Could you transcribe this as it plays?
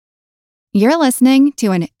You're listening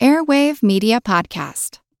to an Airwave Media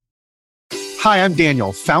Podcast. Hi, I'm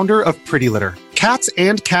Daniel, founder of Pretty Litter. Cats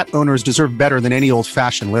and cat owners deserve better than any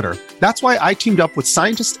old-fashioned litter. That's why I teamed up with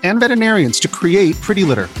scientists and veterinarians to create Pretty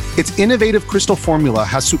Litter. Its innovative crystal formula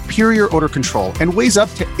has superior odor control and weighs up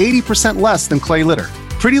to 80% less than clay litter.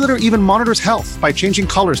 Pretty Litter even monitors health by changing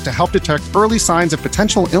colors to help detect early signs of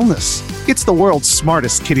potential illness. It's the world's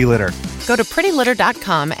smartest kitty litter. Go to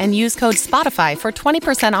prettylitter.com and use code SPOTIFY for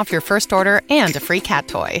 20% off your first order and a free cat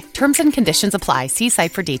toy. Terms and conditions apply. See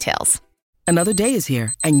site for details. Another day is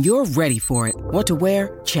here, and you're ready for it. What to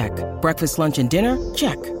wear? Check. Breakfast, lunch, and dinner?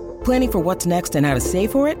 Check. Planning for what's next and how to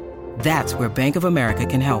save for it? That's where Bank of America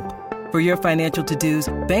can help. For your financial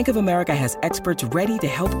to-dos, Bank of America has experts ready to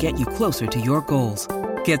help get you closer to your goals.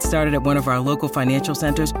 Get started at one of our local financial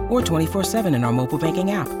centers or 24/7 in our mobile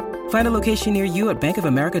banking app. Find a location near you at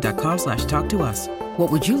bankofamerica.com/talktous.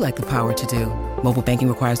 What would you like the power to do? Mobile banking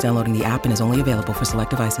requires downloading the app and is only available for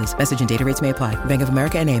select devices. Message and data rates may apply. Bank of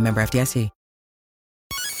America N.A., member FDIC.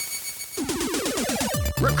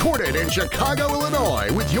 Recorded in Chicago,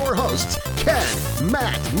 Illinois, with your hosts, Ken,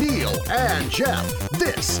 Matt, Neil, and Jeff.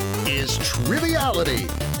 This is Triviality.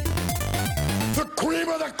 The cream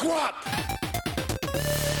of the crop!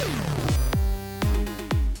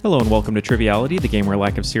 Hello and welcome to Triviality, the game where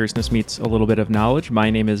lack of seriousness meets a little bit of knowledge. My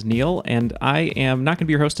name is Neil, and I am not going to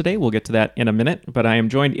be your host today. We'll get to that in a minute, but I am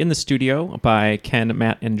joined in the studio by Ken,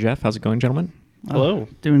 Matt, and Jeff. How's it going, gentlemen? Hello.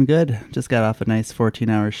 Doing good. Just got off a nice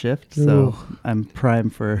 14-hour shift, so I'm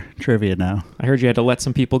primed for trivia now. I heard you had to let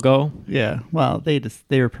some people go. Yeah. Well, they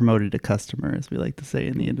were promoted to customer, as we like to say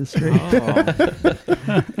in the industry.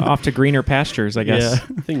 Off to greener pastures, I guess. Yeah.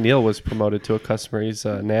 I think Neil was promoted to a customer. He's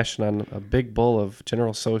gnashing on a big bowl of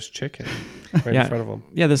General Tso's chicken right in front of him.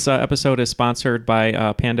 Yeah, this episode is sponsored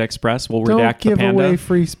by Panda Express. We'll redact Don't give the Panda. away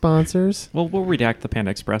free sponsors. We'll redact the Panda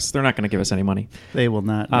Express. They're not going to give us any money. They will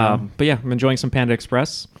not. No. But yeah, I'm enjoying some Panda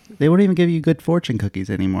Express. They won't even give you good fortune cookies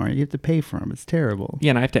anymore. You have to pay for them. It's terrible.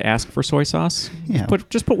 Yeah, and I have to ask for soy sauce. Yeah.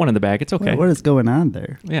 Just put one in the bag. It's okay. What is going on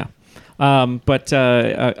there? Yeah. But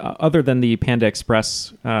other than the Panda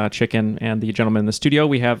Express chicken and the gentleman in the studio,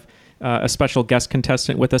 we have a special guest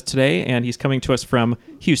contestant with us today, and he's coming to us from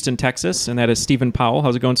Houston, Texas, and that is Stephen Powell.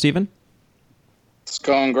 How's it going, Stephen? It's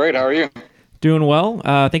going great. How are you? Doing well.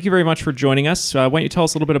 Thank you very much for joining us. Why don't you tell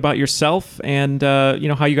us a little bit about yourself and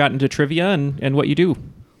how you got into trivia and what you do?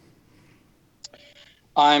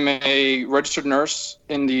 I'm a registered nurse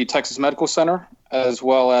in the Texas Medical Center, as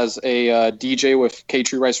well as a DJ with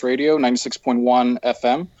K-Tree Rice Radio, 96.1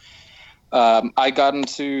 FM. I got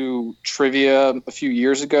into trivia a few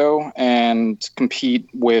years ago and compete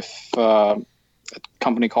with a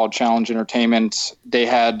company called Challenge Entertainment. They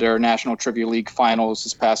had their National Trivia League finals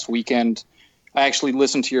this past weekend. I actually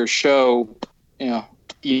listened to your show,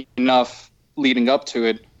 enough leading up to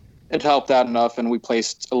it. It helped out enough, and we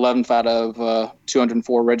placed 11th out of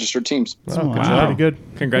 204 registered teams. Oh, wow. Pretty good.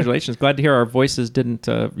 Congratulations. Glad to hear our voices didn't,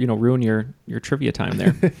 ruin your trivia time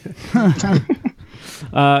there.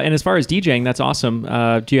 And as far as DJing, that's awesome.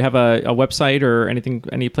 Do you have a website or anything,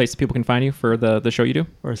 any place that people can find you for the show you do?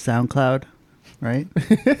 Or SoundCloud, right?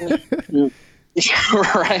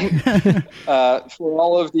 Right. For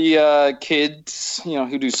all of the kids,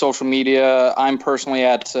 who do social media, I'm personally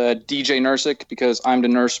at DJ Nursic because I'm the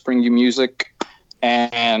nurse bringing you music,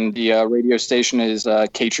 and the radio station is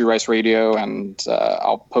K-Tree Rice Radio, and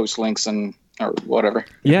I'll post links or whatever.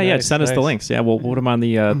 Yeah, send us the links. Yeah, we'll put them on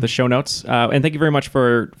the show notes. And thank you very much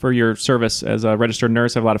for your service as a registered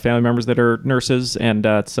nurse. I have a lot of family members that are nurses, and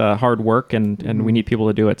it's hard work, and we need people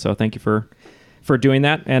to do it. So thank you for doing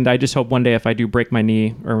that. And I just hope one day if I do break my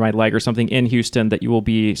knee or my leg or something in Houston that you will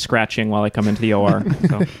be scratching while I come into the OR.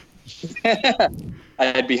 So.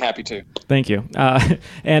 I'd be happy to. Thank you.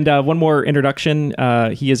 And one more introduction.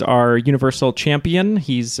 He is our Universal Champion.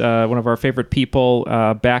 He's one of our favorite people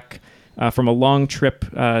back from a long trip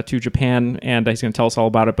to Japan, and he's going to tell us all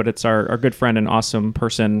about it, but it's our good friend and awesome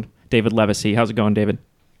person, David Levesey. How's it going, David?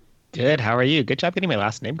 Good. How are you? Good job getting my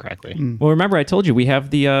last name correctly. Well, remember I told you we have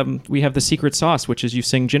the secret sauce, which is you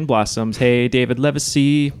sing Gin Blossoms. Hey, David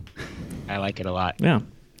Levesey. I like it a lot. Yeah.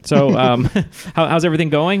 So, how's everything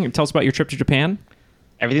going? Tell us about your trip to Japan.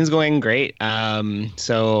 Everything's going great.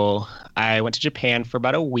 So I went to Japan for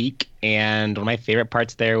about a week, and one of my favorite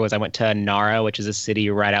parts there was I went to Nara, which is a city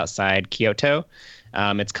right outside Kyoto.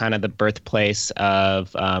 It's kind of the birthplace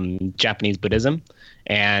of Japanese Buddhism.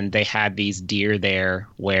 And they had these deer there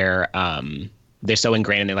where they're so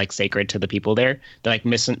ingrained and they're like sacred to the people there. They're like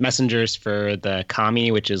messengers for the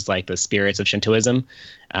kami, which is like the spirits of Shintoism.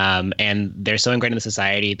 And they're so ingrained in the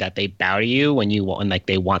society that they bow to you when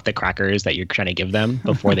they want the crackers that you're trying to give them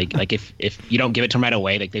before they like if you don't give it to them right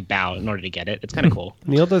away, like they bow in order to get it. It's kind of cool.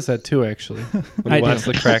 Neil does that too, actually. When he wants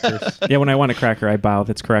the crackers. Yeah, when I want a cracker, I bow.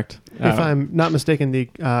 That's correct. If I'm not mistaken, the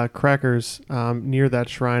crackers near that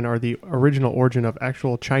shrine are the original origin of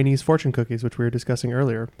actual Chinese fortune cookies, which we were discussing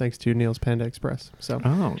earlier, thanks to Neil's Panda Express. So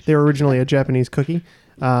they were originally a Japanese cookie.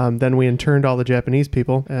 Then we interned all the Japanese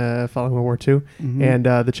people following World War II, and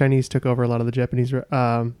the Chinese took over a lot of the Japanese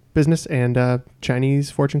business, and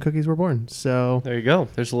Chinese fortune cookies were born. So there you go.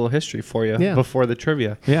 There's a little history for you before the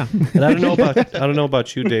trivia. Yeah, and I don't know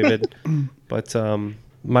about you, David, but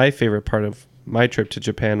my favorite part of my trip to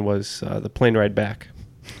Japan was the plane ride back.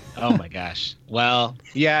 Oh my gosh. Well,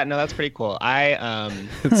 yeah, no, that's pretty cool.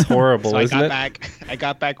 It's horrible, isn't it? I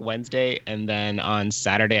got back Wednesday, and then on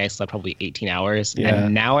Saturday I slept probably 18 hours. Yeah.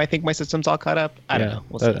 And now I think my system's all caught up. I don't know.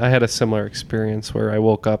 We'll see. I had a similar experience where I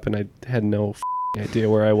woke up and I had no idea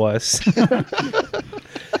where I was.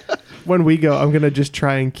 When we go, I'm going to just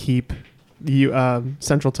try and keep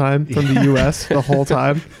Central Time from the U.S. the whole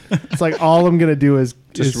time. It's like all I'm going to do is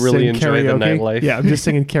just really enjoy karaoke. the nightlife. Yeah, I'm just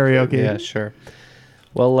singing karaoke. Yeah, sure.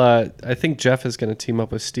 Well, I think Jeff is going to team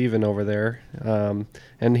up with Steven over there.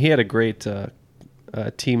 And he had a great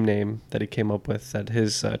team name that he came up with that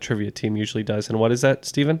his trivia team usually does. And what is that,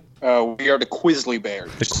 Steven? We are the Quizzly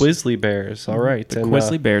Bears. The Quizzly Bears. All right. The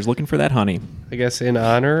Quizzly Bears, looking for that honey. I guess in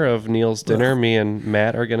honor of Neil's dinner, me and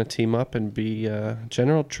Matt are going to team up and be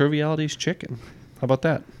General Triviality's chicken. How about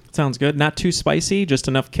that? Sounds good. Not too spicy, just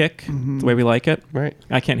enough kick, the way we like it. Right.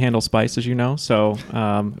 I can't handle spice, as you know. So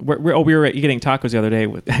we were getting tacos the other day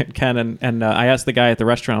with Ken, and I asked the guy at the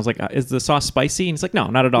restaurant, I was like, is the sauce spicy? And he's like, no,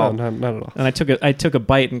 not at all. No, not at all. And I took a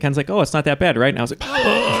bite, and Ken's like, oh, it's not that bad, right? And I was like,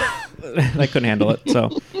 I couldn't handle it.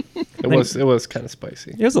 So it was kind of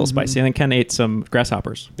spicy. It was a little spicy. And then Ken ate some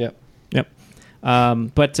grasshoppers. Yep.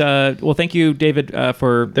 Well, thank you, David,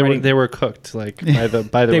 for they were cooked by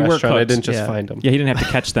the restaurant. I didn't just find them. Yeah, he didn't have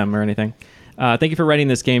to catch them or anything. Thank you for writing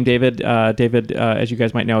this game, David. David, as you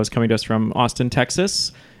guys might know, is coming to us from Austin,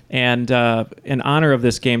 Texas. And in honor of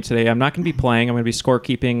this game today, I'm not going to be playing. I'm going to be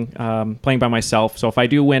scorekeeping, playing by myself. So if I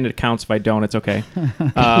do win, it counts. If I don't, it's okay.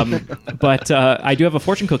 But I do have a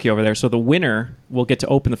fortune cookie over there. So the winner will get to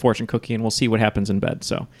open the fortune cookie, and we'll see what happens in bed.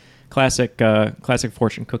 So classic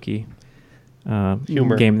fortune cookie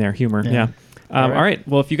humor game there. Humor, yeah. All right.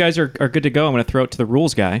 Well, if you guys are good to go, I'm going to throw it to the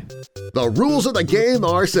rules guy. The rules of the game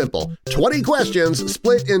are simple. 20 questions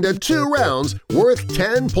split into 2 rounds worth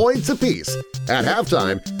 10 points apiece. At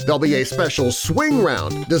halftime, there'll be a special swing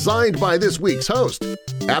round designed by this week's host.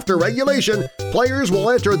 After regulation, players will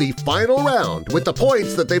enter the final round with the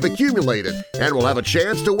points that they've accumulated and will have a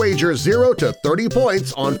chance to wager 0 to 30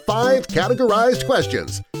 points on 5 categorized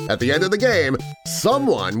questions. At the end of the game,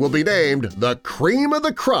 someone will be named the cream of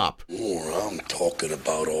the crop. Oh, I'm talking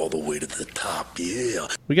about all the way to the top, yeah.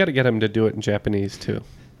 We got to get him to do it in Japanese, too.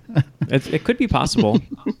 It could be possible.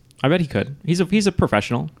 I bet he could. He's a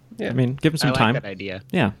professional. Yeah. I mean, give him some time. I like that idea.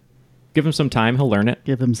 Yeah. Give him some time. He'll learn it.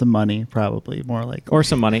 Give him some money, probably, more like. Or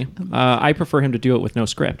some money. I prefer him to do it with no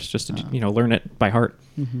script, just to learn it by heart.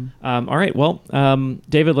 Mm-hmm. All right. Well,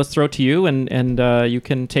 David, let's throw it to you, and you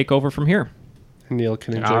can take over from here. Neil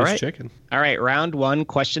can enjoy his chicken. All right. Round 1,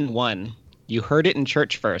 question 1. You heard it in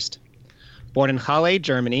church first. Born in Halle,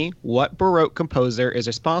 Germany, what Baroque composer is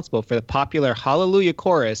responsible for the popular Hallelujah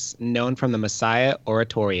chorus known from the Messiah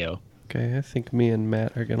Oratorio? Okay, I think me and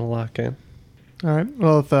Matt are going to lock in. All right.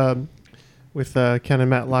 Well, with Ken and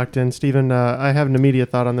Matt locked in, Steven, I have an immediate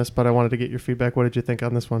thought on this, but I wanted to get your feedback. What did you think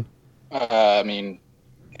on this one? I mean,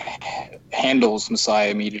 Handel's Messiah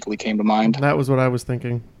immediately came to mind. That was what I was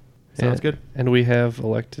thinking. Sounds good. And we have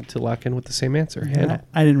elected to lock in with the same answer. Yeah,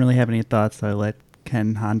 I didn't really have any thoughts, so I let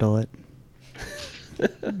Ken handle it.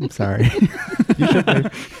 I'm sorry. You should be.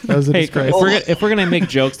 That was a disgrace. If we're gonna make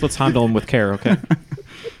jokes, let's handle them with care, okay?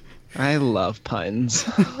 I love puns.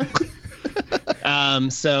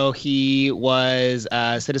 So he was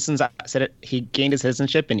he gained his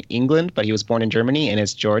citizenship in England, but he was born in Germany, and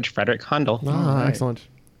it's George Frederick Handel. Ah, excellent.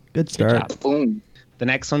 Good start. Boom. The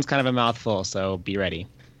next one's kind of a mouthful, so be ready.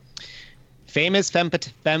 Famous femme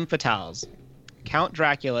fatales. Count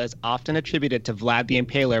Dracula is often attributed to Vlad the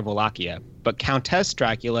Impaler of Wallachia, but Countess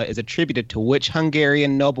Dracula is attributed to which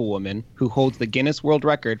Hungarian noblewoman who holds the Guinness World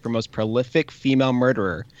Record for most prolific female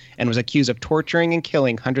murderer and was accused of torturing and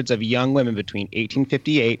killing hundreds of young women between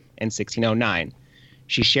 1858 and 1609.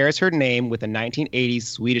 She shares her name with a 1980s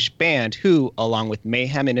Swedish band who, along with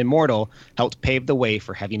Mayhem and Immortal, helped pave the way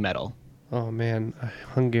for heavy metal. Oh, man. A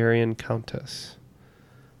Hungarian countess.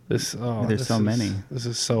 There's so many. This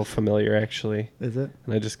is so familiar, actually. Is it?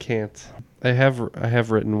 And I just can't. I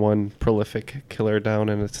have written one prolific killer down,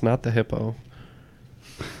 and it's not the hippo.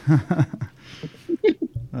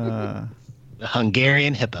 The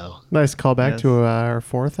Hungarian hippo. Nice callback to our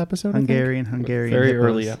 4th episode. Hungarian Very hippos.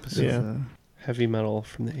 early episode. Yeah. Heavy metal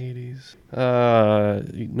from the 80s.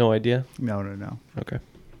 No idea? No. Okay.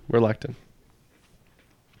 We're locked in.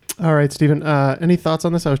 All right, Stephen. Any thoughts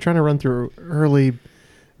on this? I was trying to run through early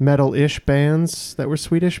metal-ish bands that were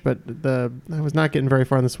Swedish, but I was not getting very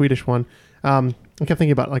far on the Swedish one. I kept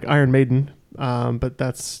thinking about like Iron Maiden, but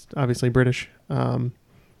that's obviously British. What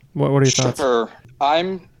are your thoughts? Sure.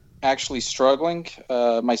 I'm actually struggling.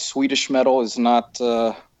 My Swedish metal is not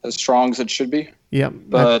as strong as it should be. Yep,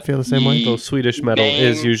 but I feel the same way. Though Swedish metal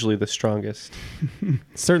is usually the strongest.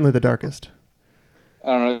 Certainly the darkest.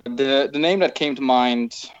 I don't know. The name that came to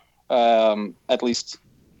mind, at least,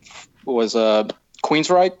 was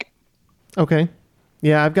Queensryche. Okay.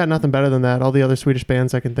 Yeah, I've got nothing better than that. All the other Swedish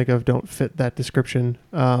bands I can think of don't fit that description.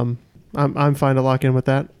 I'm fine to lock in with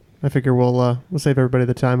that. I figure we'll save everybody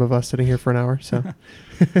the time of us sitting here for an hour. So,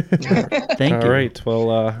 Thank you. All right.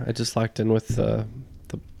 Well, I just locked in with the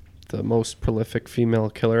most prolific female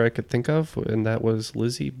killer I could think of, and that was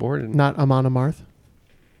Lizzie Borden. not Amon Amarth.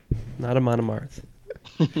 Not Amon Amarth.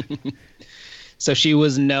 So she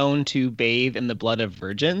was known to bathe in the blood of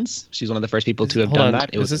virgins. She's one of the first people to have Hold done on. that.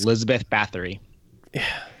 It was Elizabeth Bathory.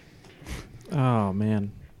 Oh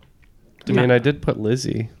man. I did put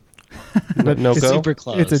Lizzie. No It's go. super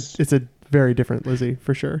close. It's a very different Lizzie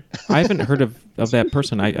for sure. I haven't heard of that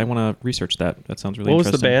person. I want to research that. That sounds really What was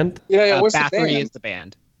the interesting. band? Yeah, what's the Bathory band? is the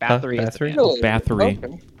band. Bathory is the Bathory? band. Really? Bathory.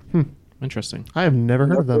 Okay. Interesting. I have never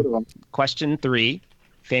heard of them. Question 3,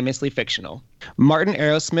 famously fictional. Martin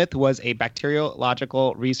Arrowsmith was a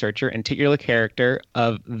bacteriological researcher and titular character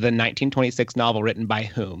of the 1926 novel written by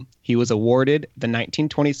whom? He was awarded the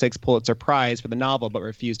 1926 Pulitzer Prize for the novel but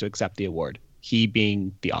refused to accept the award, he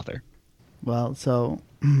being the author. Well, so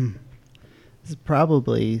this is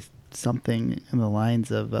probably something in the lines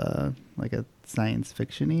of like a science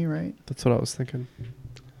fiction-y, right? That's what I was thinking.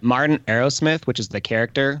 Martin Arrowsmith, which is the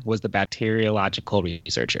character, was the bacteriological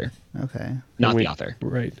researcher, Okay. not the author.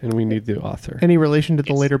 Right, and we need the author. Any relation to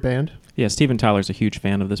the later band? Yeah, Steven Tyler's a huge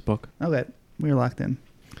fan of this book. Okay. We're locked in.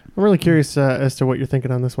 I'm really curious as to what you're thinking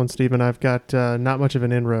on this one, Stephen. I've got not much of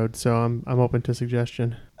an inroad, so I'm open to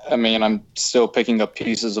suggestion. I mean, I'm still picking up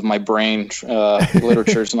pieces of my brain.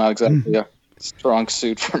 Literature is not exactly a strong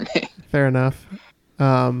suit for me. Fair enough.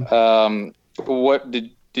 What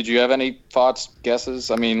did you have any thoughts, guesses?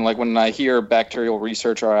 I mean, like when I hear bacterial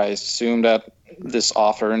researcher, I assume that this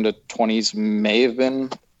author in the 20s may have been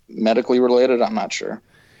medically related. I'm not sure.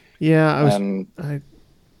 Yeah,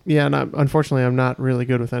 unfortunately, I'm not really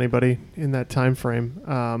good with anybody in that time frame.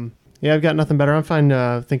 Yeah, I've got nothing better. I'm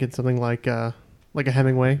fine thinking something like a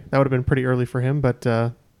Hemingway. That would have been pretty early for him, but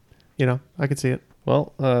I could see it.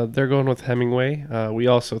 Well, they're going with Hemingway. We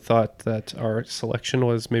also thought that our selection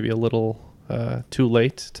was maybe a little too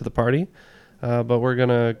late to the party, but we're going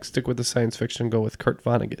to stick with the science fiction and go with Kurt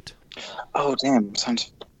Vonnegut. Oh, damn.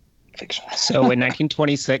 Science fiction. So in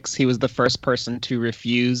 1926, he was the first person to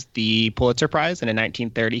refuse the Pulitzer Prize, and in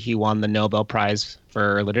 1930, he won the Nobel Prize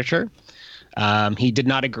for Literature. He did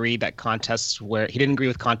not agree that he didn't agree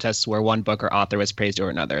with contests where one book or author was praised over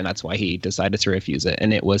another, and that's why he decided to refuse it.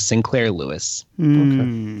 And it was Sinclair Lewis.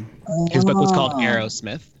 Okay. His book was called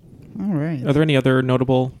Arrowsmith. All right. Are there any other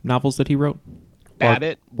notable novels that he wrote?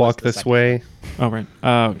 Babbitt. Walk This Way. Oh, right.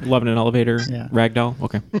 Love in an Elevator. Yeah. Ragdoll.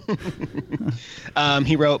 Okay.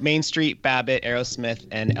 He wrote Main Street, Babbitt, Arrowsmith,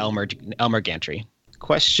 and Elmer Gantry.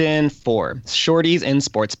 Question 4. Shorties in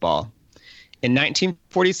sports ball. In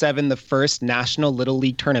 1947, the first National Little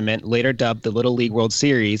League tournament, later dubbed the Little League World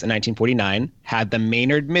Series in 1949, had the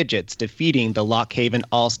Maynard Midgets defeating the Lock Haven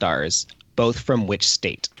All-Stars, both from which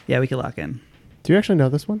state? Yeah, we can lock in. Do you actually know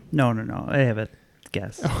this one? No. I have a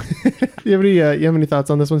guess. You have any thoughts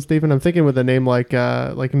on this one, Stephen? I'm thinking with a name like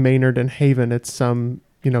Maynard and Haven, it's some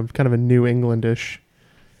kind of a New Englandish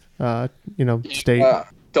state.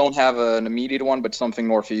 Don't have an immediate one, but something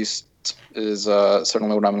northeast is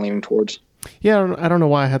certainly what I'm leaning towards. Yeah, I don't know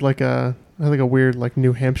why I had like a weird like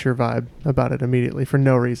New Hampshire vibe about it immediately for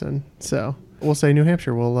no reason. So we'll say New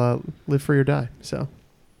Hampshire. We'll live free or die. So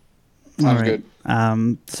sounds good.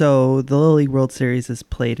 So the Little League World Series is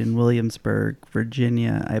played in Williamsburg,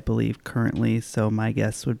 Virginia, I believe currently. So my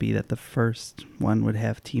guess would be that the first one would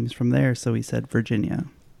have teams from there. So we said Virginia.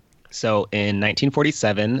 So in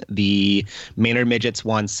 1947, the Maynard Midgets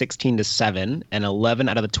won 16-7, and 11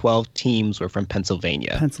 out of the 12 teams were from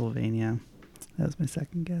Pennsylvania. Pennsylvania. That was my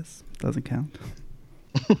second guess. Doesn't count.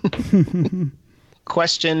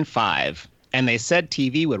 Question 5. And they said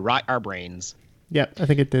TV would rot our brains. Yeah, I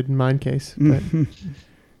think it did in my case. But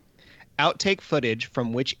Outtake footage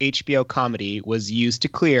from which HBO comedy was used to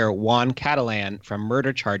clear Juan Catalan from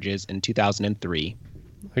murder charges in 2003.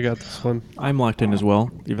 I got this one. I'm locked in as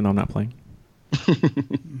well, even though I'm not playing.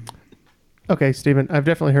 Okay, Steven, I've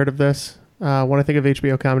definitely heard of this. When I think of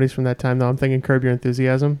HBO comedies from that time, though, I'm thinking Curb Your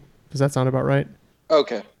Enthusiasm. Does that sound about right?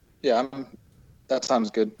 Okay. Yeah, that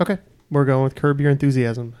sounds good. Okay. We're going with Curb Your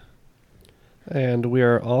Enthusiasm. And we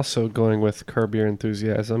are also going with Curb Your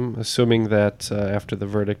Enthusiasm, assuming that after the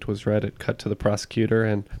verdict was read, it cut to the prosecutor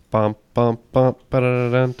and bump, bump, bump,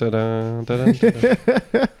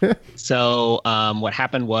 ba-da-da-dun-da-dun-da-dun. So what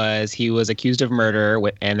happened was he was accused of murder,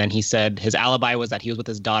 and then he said his alibi was that he was with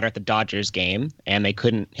his daughter at the Dodgers game, and they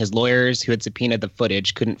couldn't. His lawyers who had subpoenaed the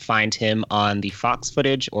footage couldn't find him on the Fox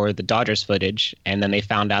footage or the Dodgers footage, and then they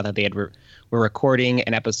found out that they were recording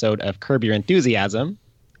an episode of Curb Your Enthusiasm.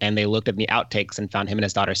 And they looked at the outtakes and found him and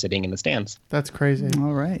his daughter sitting in the stands. That's crazy.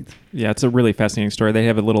 All right. Yeah, it's a really fascinating story. They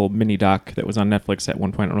have a little mini doc that was on Netflix at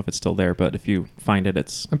one point. I don't know if it's still there, but if you find it,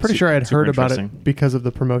 it's I'm pretty sure I had heard about interesting. it because of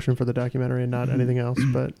the promotion for the documentary and not anything else.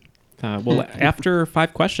 But well, after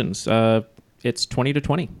 5 questions, it's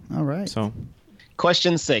 20-20. All right. So,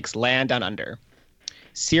 Question 6, Land Down Under.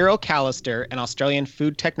 Cyril Callister, an Australian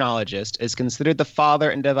food technologist, is considered the father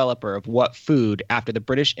and developer of what food after the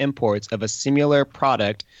British imports of a similar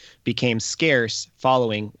product became scarce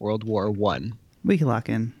following World War I? We can lock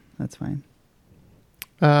in. That's fine.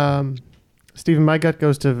 Stephen, my gut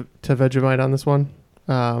goes to Vegemite on this one.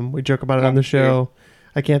 We joke about it on the show.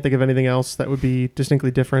 I can't think of anything else that would be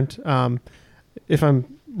distinctly different. If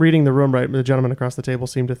I'm reading the room right, the gentleman across the table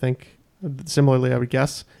seemed to think similarly, I would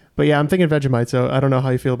guess. But yeah, I'm thinking Vegemite, so I don't know how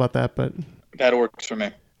you feel about that, but That works for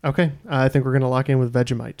me. okay. I think we're going to lock in with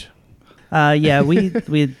Vegemite. Yeah, we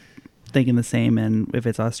thinking the same, and if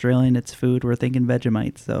it's Australian, it's food. We're thinking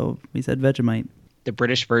Vegemite, so we said Vegemite. The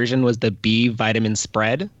British version was the B vitamin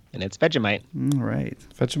spread, and it's Vegemite. All right.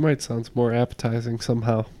 Vegemite sounds more appetizing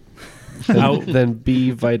somehow than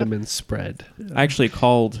B vitamin spread. I actually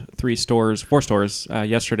called 4 stores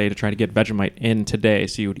yesterday to try to get Vegemite in today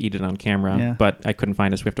so you would eat it on camera, Yeah. but I couldn't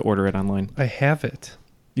find it, so we have to order it online. I have it.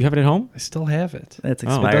 You have it at home? I still have it. It's It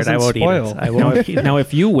expired. doesn't I won't spoil. eat it. I won't eat it. Now,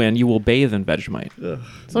 if you win, you will bathe in Vegemite.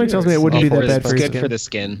 Something tells me it wouldn't be that bad It's for your good skin. for the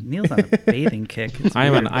skin. Neil's on a bathing kick. It's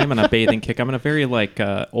I'm weird. on a bathing kick. I'm on a very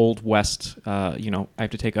old west. I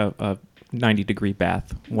have to take a 90-degree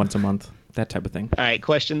bath once a month. That type of thing. All right,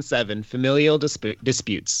 question 7, familial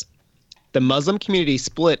disputes. The Muslim community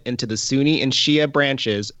split into the Sunni and Shia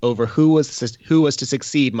branches over who was to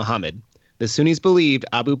succeed Muhammad. The Sunnis believed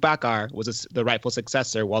Abu Bakr was the rightful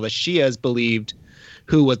successor, while the Shias believed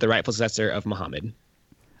who was the rightful successor of Muhammad.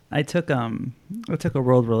 I took a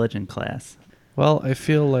world religion class. Well, I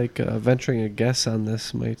feel like venturing a guess on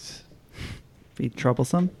this might Be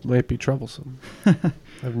troublesome. be troublesome. I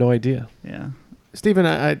have no idea. Yeah. Stephen,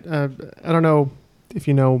 I don't know if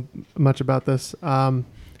you know much about this.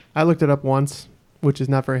 I looked it up once, which is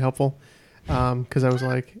not very helpful, because I was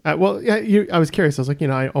like, I was curious. I was like,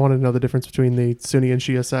 I wanted to know the difference between the Sunni and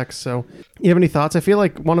Shia sects. So, you have any thoughts? I feel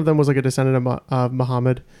like one of them was like a descendant of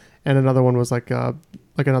Muhammad, and another one was like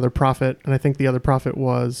another prophet, and I think the other prophet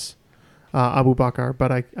was Abu Bakr,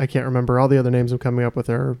 but I can't remember. All the other names I'm coming up with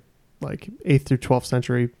are like 8th through 12th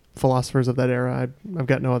century philosophers of that era. I've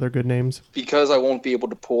got no other good names. Because I won't be able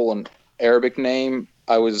to pull an Arabic name,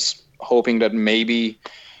 I was hoping that maybe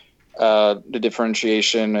the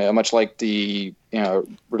differentiation, much like the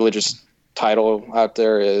religious title out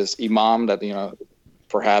there is Imam, that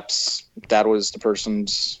perhaps that was the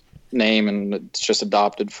person's name and it's just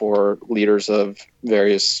adopted for leaders of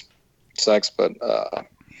various sects, but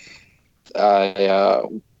I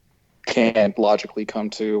can't logically come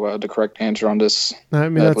to the correct answer on this,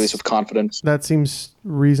 at least with confidence. That seems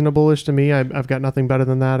reasonable-ish to me. I've got nothing better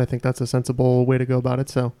than that. I think that's a sensible way to go about it.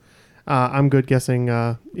 So I'm good guessing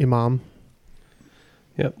Imam.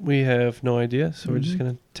 Yep, we have no idea, so we're just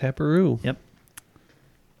going to taparoo. Yep.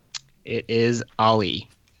 It is Ali.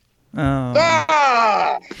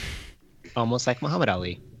 Oh. Almost like Muhammad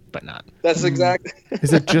Ali, but not. That's exactly.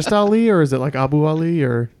 Is it just Ali, or is it like Abu Ali,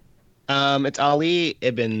 or? It's Ali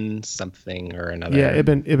Ibn something or another. Yeah,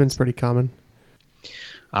 Ibn's pretty common.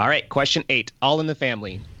 All right, question 8. All in the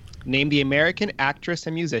Family. Name the American actress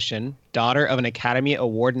and musician, daughter of an Academy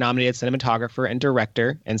Award-nominated cinematographer and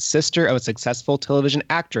director, and sister of a successful television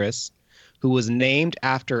actress, who was named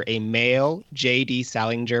after a male J.D.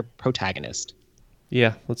 Salinger protagonist.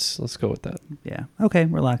 Yeah, let's go with that. Yeah. Okay,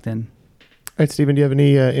 we're locked in. right, Steven, do you have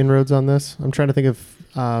any inroads on this? I'm trying to think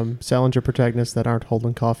of Salinger protagonists that aren't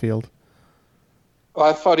Holden Caulfield. Oh,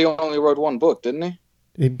 I thought he only wrote one book, didn't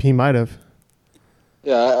he? He might have.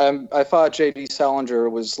 Yeah, I thought J.D. Salinger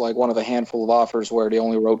was like one of the handful of authors where he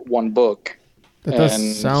only wrote one book. That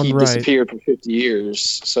does sound he right. disappeared for 50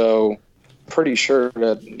 years, so pretty sure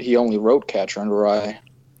that he only wrote Catcher in the Rye.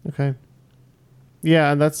 Okay.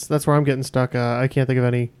 Yeah, and that's where I'm getting stuck. I can't think of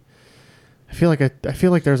any. I feel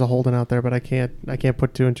like there's a Holden out there, but I can't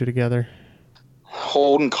put two and two together.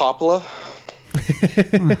 Holden Coppola.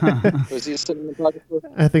 Was he a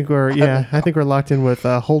cinematographer? I think we're locked in with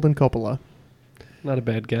Holden Coppola. Not a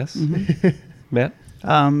bad guess. Mm-hmm. Matt?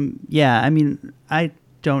 Yeah, I mean, I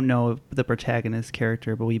don't know the protagonist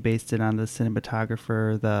character, but we based it on the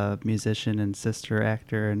cinematographer, the musician, and sister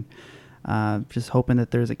actor, and just hoping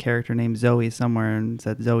that there's a character named Zoe somewhere, and it's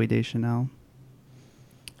that Zooey Deschanel.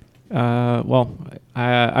 Well,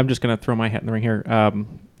 I'm just going to throw my hat in the ring here.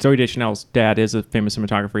 Zooey Deschanel's dad is a famous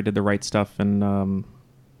cinematographer. He did The Right Stuff and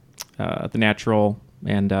The Natural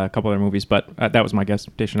and a couple other movies, but that was my guess,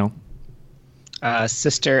 Deschanel.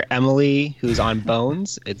 Sister Emily, who's on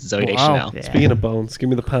Bones. It's Zooey Deschanel. Yeah. Speaking of Bones, give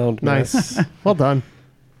me the pound. Nice. Well done.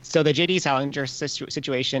 So the J.D. Salinger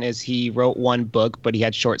situation is he wrote one book, but he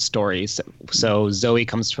had short stories. So Zoe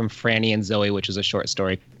comes from Franny and Zoe, which is a short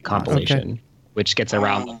story compilation, which gets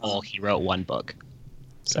around the whole he wrote one book.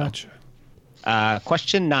 So. Gotcha.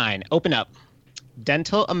 Question 9. Open up.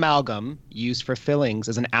 Dental amalgam used for fillings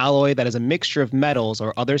is an alloy that is a mixture of metals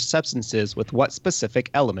or other substances with what specific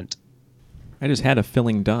element? I just had a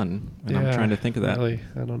filling done, and I'm trying to think of that. Really,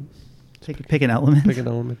 I don't. Pick an element. Pick an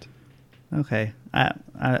element. Okay, I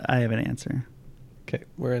have an answer. Okay,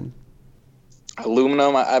 we're in.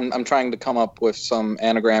 Aluminum. I'm trying to come up with some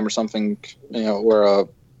anagram or something, where a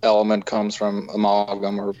element comes from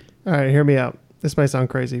amalgam or. All right, hear me out. This might sound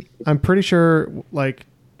crazy. I'm pretty sure, like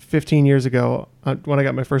 15 years ago, when I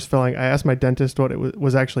got my first filling, I asked my dentist what it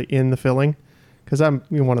was actually in the filling, because I'm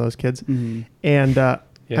one of those kids, and.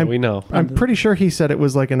 Yeah, we know. I'm pretty sure he said it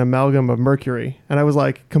was like an amalgam of mercury, and I was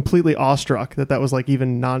like completely awestruck that was like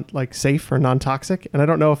even safe or non-toxic. And I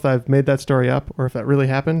don't know if I've made that story up or if that really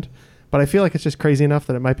happened, but I feel like it's just crazy enough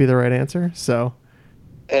that it might be the right answer. So,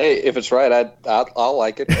 hey, if it's right, I'll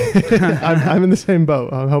like it. I'm in the same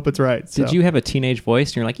boat. I hope it's right. So. Did you have a teenage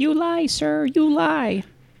voice and you're like, "You lie, sir, you lie"?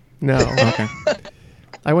 No. Okay.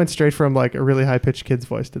 I went straight from like a really high-pitched kid's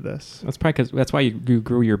voice to this. That's probably because that's why you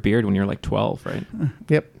grew your beard when you were like 12, right?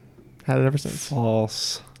 Yep, had it ever since.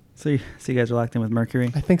 False. So you guys are locked in with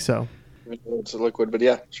mercury? I think so. It's a liquid, but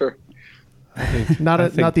yeah, sure.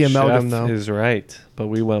 Not the amalgam Jeff though. Is right, but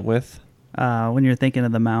we went with. When you're thinking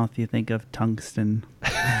of the mouth, you think of tungsten.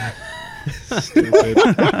 Stupid.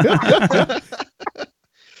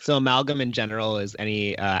 So amalgam in general is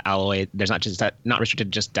any alloy. There's not restricted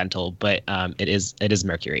to just dental, but it is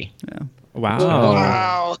mercury. Yeah.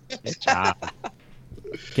 Wow. Good job.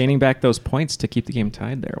 Gaining back those points to keep the game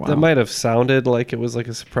tied there. Wow. That might have sounded like it was like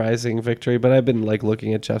a surprising victory, but I've been like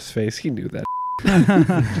looking at Jeff's face. He knew that.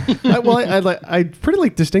 I pretty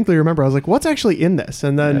distinctly remember. I was like, "What's actually in this?"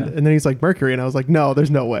 And then he's like, "Mercury," and I was like, "No, there's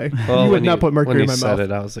no way. Well, you would not put mercury in my mouth."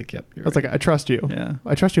 I was like, "Yep." I was like, "I trust you. Yeah,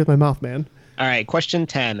 I trust you with my mouth, man." All right, question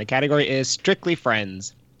 10. The category is strictly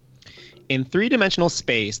friends. In three-dimensional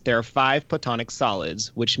space, there are 5 platonic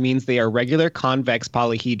solids, which means they are regular convex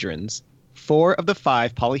polyhedrons. 4 of the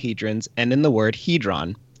 5 polyhedrons end in the word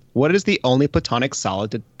hedron. What is the only platonic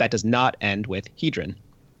solid that does not end with hedron?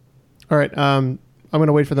 All right, I'm going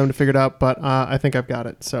to wait for them to figure it out, but I think I've got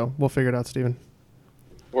it, so we'll figure it out, Steven.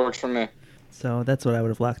 Works for me. So that's what I would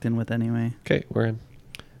have locked in with anyway. Okay, we're in.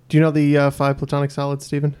 Do you know the 5 platonic solids,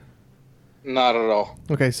 Steven? Not at all.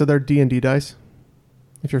 Okay, so they're D&D dice,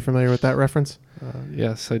 if you're familiar with that reference.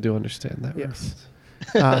 Yes, I do understand that reference.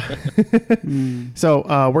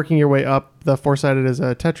 So working your way up, the 4-sided is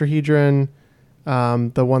a tetrahedron.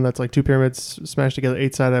 The one that's like 2 pyramids smashed together,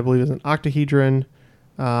 8-sided, I believe, is an octahedron.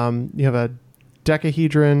 You have a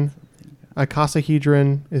decahedron.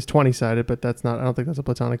 Icosahedron is 20-sided, but I don't think that's a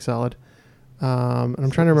platonic solid. And I'm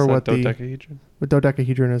trying to remember what dodecahedron. The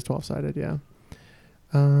dodecahedron is 12-sided, yeah.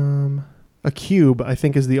 A cube, I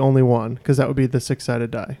think, is the only one, because that would be the 6-sided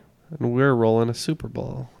die. And we're rolling a Super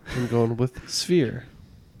Bowl and going with sphere.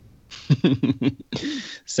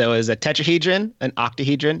 So is a tetrahedron, an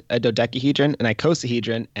octahedron, a dodecahedron, an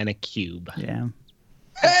icosahedron, and a cube. Yeah.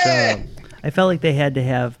 Hey! I felt like they had to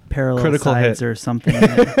have parallel Critical sides hit. or something.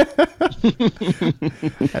 I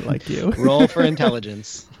like you. Roll for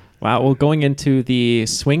intelligence. Wow. Well, going into the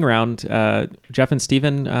swing round, Jeff and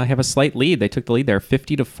Steven have a slight lead. They took the lead there,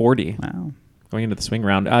 50-40. Wow. Going into the swing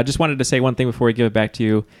round. Just wanted to say one thing before we give it back to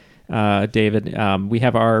you. David. We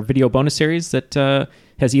have our video bonus series that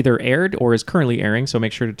has either aired or is currently airing, so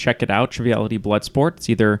make sure to check it out, Triviality Bloodsport. It's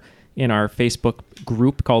either in our Facebook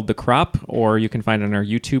group called The Crop, or you can find it on our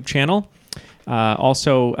YouTube channel.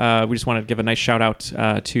 Also, we just wanted to give a nice shout out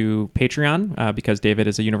to Patreon because David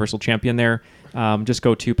is a universal champion there. Just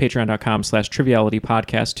go to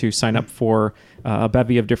patreon.com/trivialitypodcast to sign up for a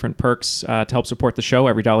bevy of different perks to help support the show.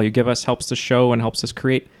 Every dollar you give us helps the show and helps us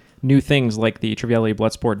create new things like the Triviality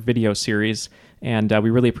Bloodsport video series. And we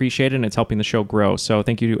really appreciate it, and it's helping the show grow. So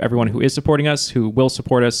thank you to everyone who is supporting us, who will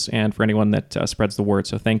support us, and for anyone that spreads the word.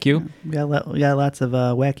 So thank you. We got lots of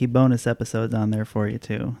wacky bonus episodes on there for you,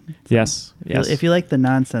 too. So yes. If you like the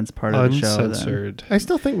nonsense part of the show. Uncensored. I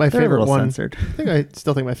still think my favorite one. Censored. I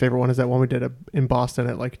still think my favorite one is that one we did in Boston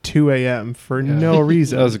at like 2 a.m. for no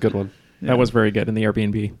reason. That was a good one. That was very good in the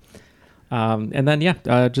Airbnb. And then,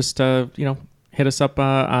 just hit us up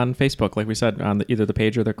on Facebook, like we said, on either the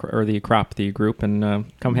page or the Crop, the group, and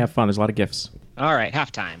come have fun. There's a lot of gifts. All right,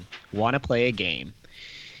 halftime. Want to play a game?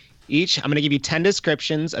 I'm going to give you 10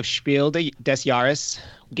 descriptions of Spiel des Jahres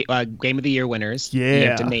Game of the Year winners. Yeah. You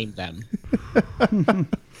have to name them.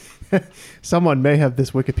 Someone may have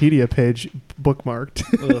this Wikipedia page bookmarked.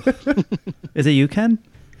 Is it you, Ken?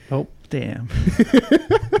 Oh, damn.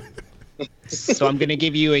 So I'm going to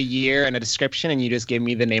give you a year and a description, and you just give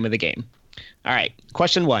me the name of the game. All right.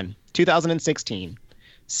 Question 1, 2016.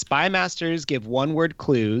 Spy Masters give one-word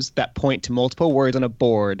clues that point to multiple words on a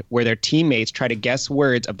board where their teammates try to guess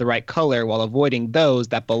words of the right color while avoiding those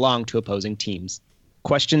that belong to opposing teams.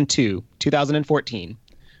 Question 2, 2014.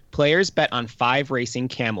 Players bet on 5 racing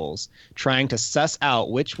camels, trying to suss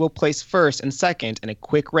out which will place first and second in a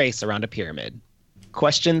quick race around a pyramid.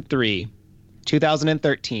 Question 3,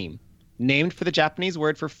 2013. Named for the Japanese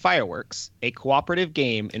word for fireworks, a cooperative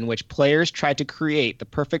game in which players try to create the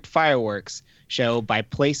perfect fireworks show by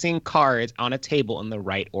placing cards on a table in the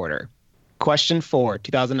right order. Question 4,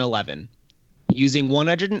 2011. Using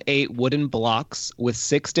 108 wooden blocks with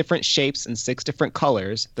 6 different shapes and 6 different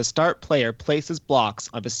colors, the start player places blocks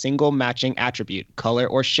of a single matching attribute, color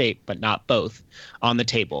or shape, but not both, on the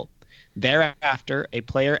table. Thereafter, a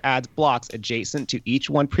player adds blocks adjacent to each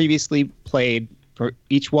one previously played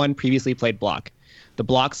block. The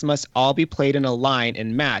blocks must all be played in a line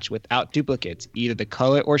and match without duplicates, either the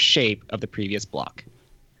color or shape of the previous block.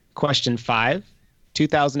 Question 5,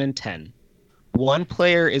 2010. One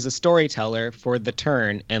player is a storyteller for the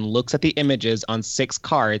turn and looks at the images on 6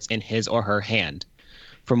 cards in his or her hand.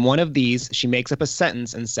 From one of these, she makes up a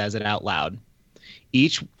sentence and says it out loud.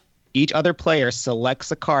 Each other player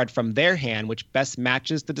selects a card from their hand which best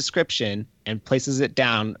matches the description and places it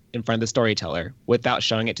down in front of the storyteller without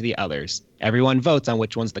showing it to the others. Everyone votes on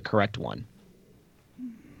which one's the correct one.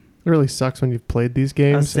 It really sucks when you've played these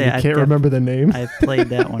games and you can't remember the name. I've played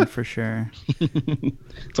that one for sure. It's one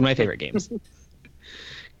of my favorite games.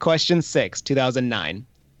 Question 6, 2009.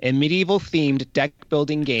 A medieval-themed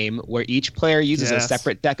deck-building game where each player uses a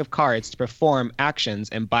separate deck of cards to perform actions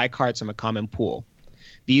and buy cards from a common pool.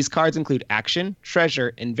 These cards include action,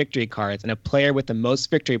 treasure, and victory cards, and a player with the most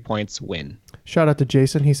victory points win. Shout out to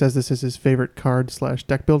Jason. He says this is his favorite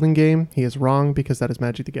card/deck building game. He is wrong because that is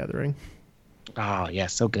Magic the Gathering. Oh, yeah,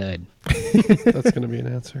 so good. That's going to be an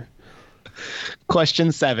answer.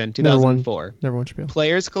 Question 7, 2004. Never won Spiel.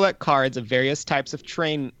 Players collect cards of various types of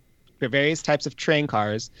train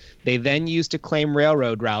cars they then use to claim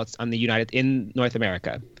railroad routes in North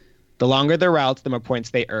America. The longer the routes, the more points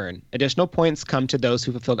they earn. Additional points come to those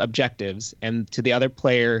who fulfilled objectives and to the other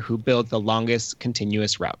player who builds the longest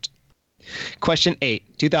continuous route. Question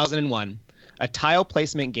 8, 2001. A tile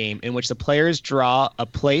placement game in which the players draw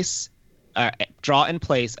and place a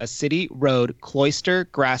city, road, cloister,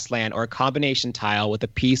 grassland, or a combination tile with a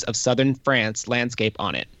piece of southern France landscape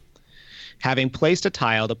on it. Having placed a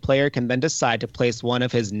tile, the player can then decide to place one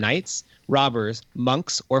of his knights, robbers,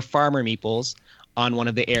 monks, or farmer meeples on one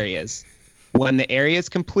of the areas. When the area is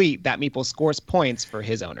complete, that meeple scores points for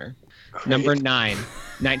his owner. Great. Number 9,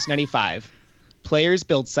 1995. Players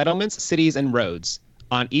build settlements, cities, and roads.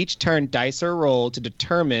 On each turn, dice are rolled to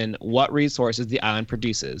determine what resources the island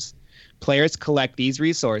produces. Players collect these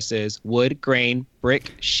resources, wood, grain,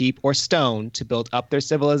 brick, sheep, or stone, to build up their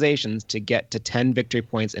civilizations to get to 10 victory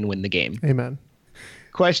points and win the game. Amen.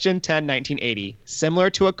 Question 10, 1980. Similar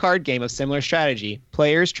to a card game of similar strategy,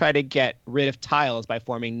 players try to get rid of tiles by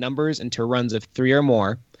forming numbers into runs of 3 or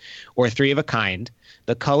more, or 3 of a kind.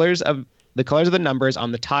 The colors of the numbers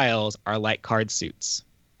on the tiles are like card suits.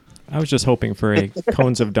 I was just hoping for a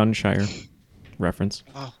Cones of Dunshire reference.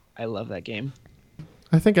 Oh, I love that game.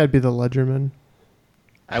 I think I'd be the Ledgerman.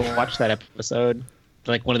 I watched that episode.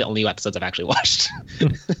 like one of the only episodes I've actually watched.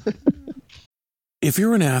 If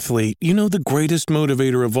you're an athlete, you know the greatest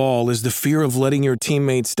motivator of all is the fear of letting your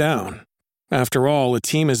teammates down. After all, a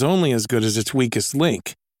team is only as good as its weakest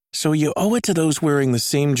link. So you owe it to those wearing the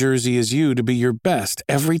same jersey as you to be your best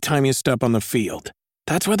every time you step on the field.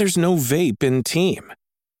 That's why there's no vape in team.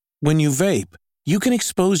 When you vape, you can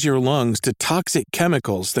expose your lungs to toxic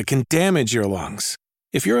chemicals that can damage your lungs.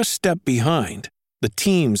 If you're a step behind, the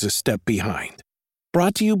team's a step behind.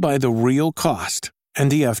 Brought to you by The Real Cost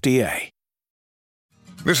and the FDA.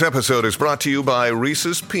 This episode is brought to you by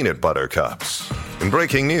Reese's Peanut Butter Cups. In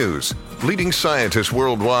breaking news, leading scientists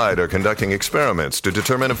worldwide are conducting experiments to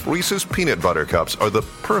determine if Reese's Peanut Butter Cups are the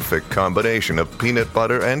perfect combination of peanut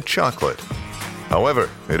butter and chocolate.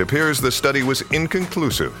 However, it appears the study was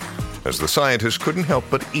inconclusive, as the scientists couldn't help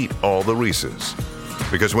but eat all the Reese's.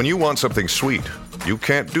 Because when you want something sweet, you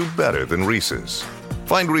can't do better than Reese's.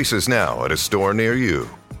 Find Reese's now at a store near you.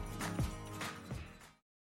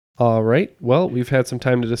 All right. Well, we've had some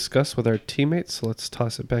time to discuss with our teammates, so let's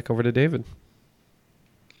toss it back over to David.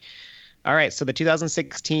 All right. So the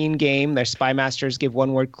 2016 game, their Spy Masters Give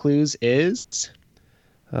One-Word Clues is?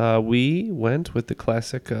 We went with the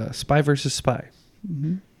classic Spy versus Spy.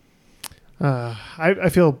 Mm-hmm. I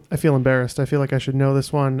feel embarrassed. I feel like I should know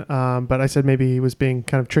this one, but I said maybe he was being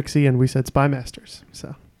kind of tricksy, and we said Spy Masters.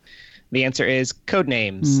 So the answer is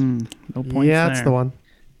Codenames. No points. Yeah, that's the one.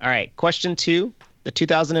 All right. Question 2. The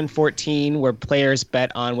 2014 where players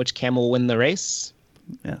bet on which camel will win the race.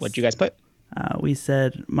 Yes. What'd you guys put? We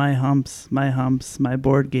said my humps, my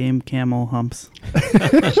board game camel humps. Is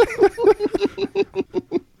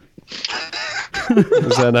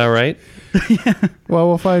that not right? Yeah. Well,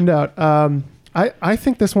 we'll find out. I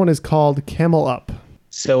think this one is called Camel Up.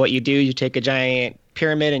 So what you do, you take a giant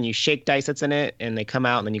pyramid and you shake dice that's in it, and they come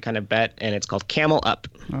out, and then you kind of bet, and it's called Camel Up.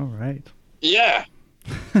 All right. Yeah.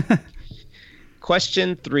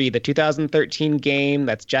 Question 3, the 2013 game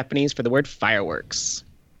that's Japanese for the word fireworks.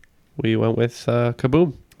 We went with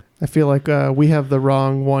Kaboom. I feel like we have the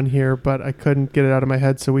wrong one here, but I couldn't get it out of my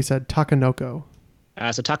head, so we said Takanoko.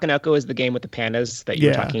 So Takanoko is the game with the pandas that you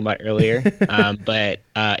were talking about earlier, but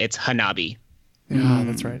it's Hanabi. Yeah,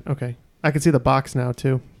 that's right. Okay. I can see the box now,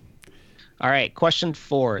 too. All right, question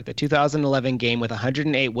 4, the 2011 game with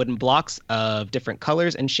 108 wooden blocks of different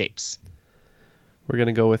colors and shapes. We're going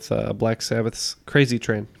to go with Black Sabbath's Crazy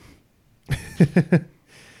Train.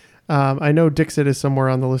 I know Dixit is somewhere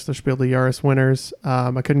on the list of Spiel des Jahres winners.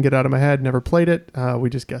 I couldn't get it out of my head, never played it. We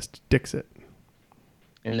just guessed Dixit.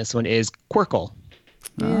 And this one is Quirkle.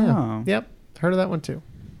 Yeah. Oh. Yep. Heard of that one, too.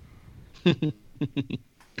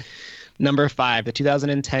 Number 5, the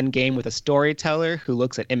 2010 game with a storyteller who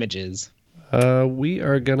looks at images. We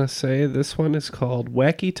are going to say this one is called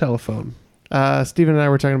Wacky Telephone. Steven and I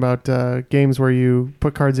were talking about games where you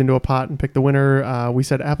put cards into a pot and pick the winner. We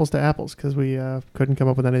said Apples to Apples because we couldn't come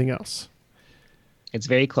up with anything else. It's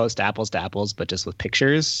very close to Apples, but just with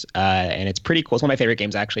pictures. And it's pretty cool. It's one of my favorite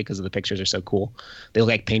games, actually, because the pictures are so cool. They look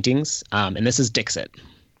like paintings. And this is Dixit.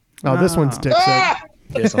 Oh, this one's Dixit. Ah!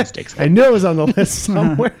 This one's Dixit. I knew it was on the list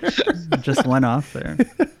somewhere. Just went off there.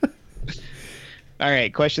 All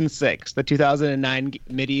right, question 6, the 2009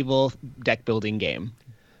 medieval deck building game.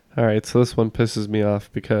 All right, so this one pisses me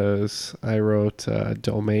off because I wrote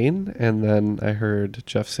Domain, and then I heard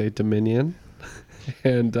Jeff say Dominion,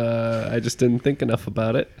 and I just didn't think enough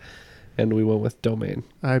about it, and we went with Domain.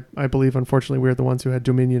 I believe, unfortunately, we're the ones who had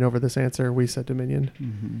Dominion over this answer. We said Dominion.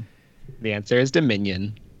 Mm-hmm. The answer is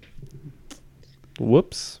Dominion.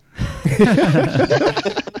 Whoops.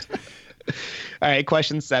 All right,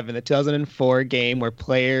 question 7, the 2004 game where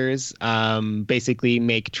players basically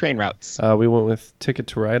make train routes. We went with Ticket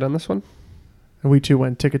to Ride on this one. And we too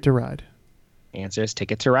went Ticket to Ride. Answer is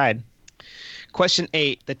Ticket to Ride. Question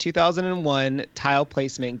 8, the 2001 tile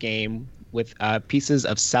placement game with pieces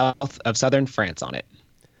of southern France on it.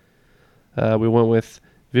 We went with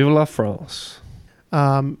Vive la France.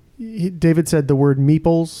 David said the word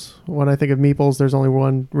Meeples. When I think of Meeples, there's only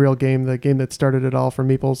one real game, the game that started it all for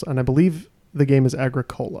Meeples, and I believe the game is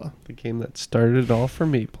Agricola. The game that started it all for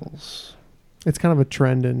Meeples. It's kind of a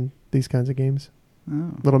trend in these kinds of games.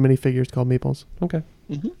 Oh. Little minifigures called Meeples. Okay.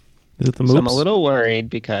 Mm-hmm. Is it the Moops? So I'm a little worried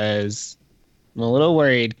because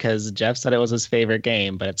Jeff said it was his favorite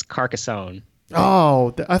game, but it's Carcassonne.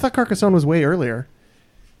 Oh, I thought Carcassonne was way earlier.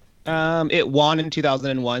 It won in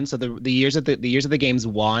 2001, so the years of the games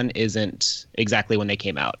won isn't exactly when they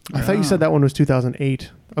came out. I thought you said that one was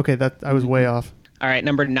 2008. Okay, I was way off. All right,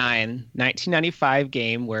 number 9, 1995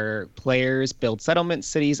 game where players build settlements,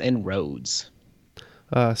 cities, and roads.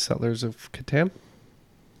 Settlers of Catan.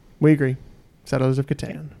 We agree. Settlers of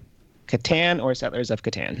Catan. Catan or Settlers of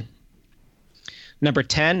Catan. Number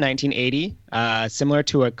 10, 1980. Similar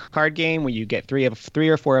to a card game where you get three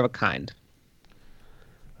or four of a kind.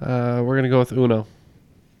 We're going to go with Uno.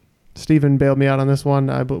 Steven bailed me out on this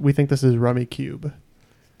one. We think this is Rummy Cube.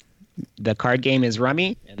 The card game is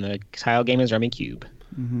Rummy, and the tile game is Rummy Cube.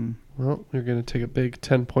 Mm-hmm. Well, we're going to take a big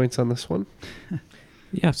 10 points on this one.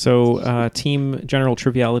 Yeah, so Team General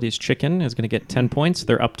Triviality's Chicken is going to get 10 points.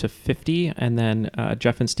 They're up to 50. And then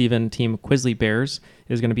Jeff and Steven, Team Quizly Bears,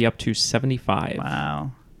 is going to be up to 75.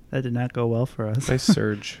 Wow. That did not go well for us. Nice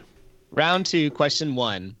surge. Round 2, question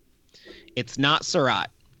 1. It's not Surratt.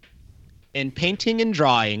 In painting and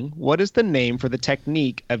drawing, what is the name for the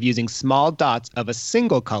technique of using small dots of a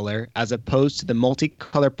single color as opposed to the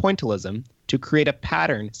multicolor pointillism to create a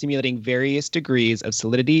pattern simulating various degrees of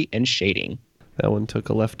solidity and shading? That one took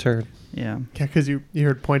a left turn. Yeah. Yeah, because you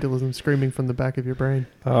heard pointillism screaming from the back of your brain.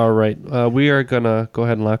 All right. We are going to go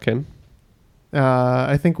ahead and lock in.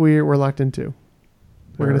 I think we're locked in too.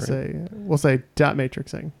 We're going All to we'll say dot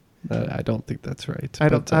matrixing. I don't think that's right. I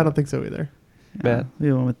don't think so either. Matt?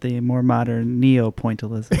 We went with the more modern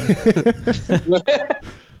neo-pointillism.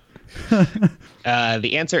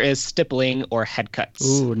 The answer is stippling or head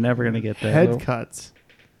cuts. Ooh, never going to get that. Head cuts.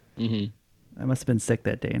 Mm-hmm. I must have been sick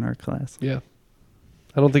that day in our class. Yeah.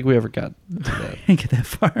 I don't think we ever got to that. Didn't get that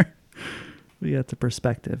far. We got to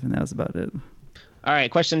perspective, and that was about it. All right,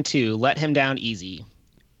 question 2. Let him down easy.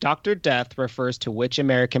 Dr. Death refers to which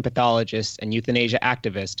American pathologist and euthanasia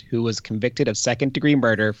activist who was convicted of second-degree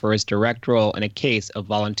murder for his direct role in a case of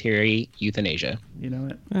voluntary euthanasia? You know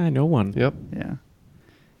it? I know one. Yep. Yeah.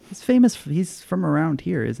 He's famous. He's from around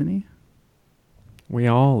here, isn't he? We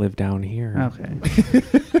all live down here. Okay.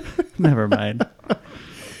 Never mind.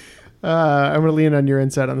 I'm going to lean on your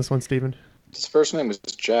insight on this one, Steven. His first name was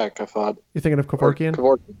Jack, I thought. You're thinking of Kevorkian?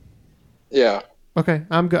 Kevorkian. Yeah. Okay,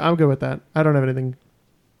 I'm good with that. I don't have anything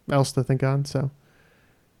else to think on, so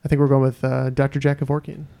I think we're going with Dr. Jack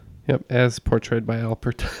Kevorkian. Yep, as portrayed by Al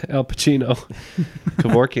Pacino.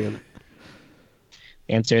 Kevorkian.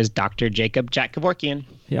 The answer is Dr. Jacob Jack Kevorkian.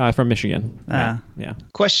 Yeah, from Michigan. Yeah.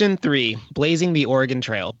 Question 3. Blazing the Oregon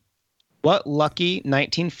Trail. What lucky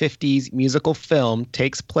 1950s musical film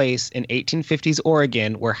takes place in 1850s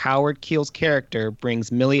Oregon where Howard Keel's character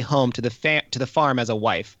brings Millie home to the farm as a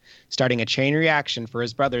wife, starting a chain reaction for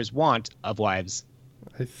his brother's want of wives?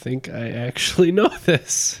 I think I actually know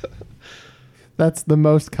this. That's the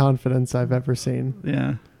most confidence I've ever seen.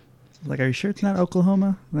 Yeah. Like, are you sure it's not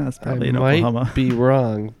Oklahoma? No, it's probably in might Oklahoma. Be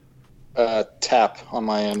wrong. Tap on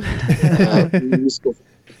my end.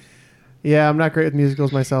 Yeah, I'm not great with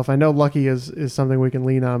musicals myself. I know Lucky is something we can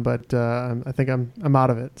lean on, but I think I'm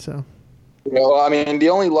out of it. So, I mean, the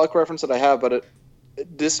only Luck reference that I have, but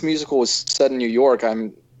this musical was set in New York.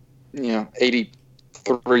 I'm,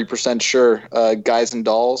 83% sure. Guys and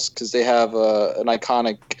Dolls, because they have an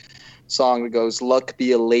iconic song that goes "Luck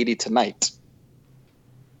Be a Lady Tonight."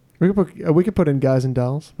 We could put in Guys and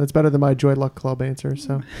Dolls. That's better than my Joy Luck Club answer.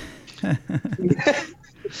 So.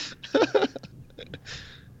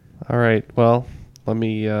 All right. Well, let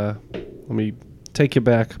me take you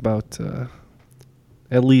back about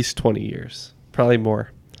at least 20 years, probably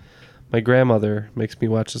more. My grandmother makes me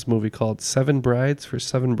watch this movie called Seven Brides for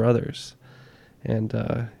Seven Brothers,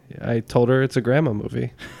 and I told her it's a grandma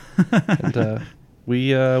movie, and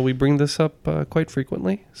we bring this up quite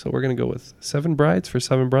frequently. So we're gonna go with Seven Brides for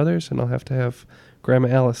Seven Brothers, and I'll have to have Grandma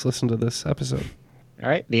Alice listen to this episode. All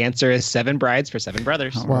right. The answer is Seven Brides for Seven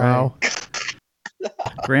Brothers. Wow.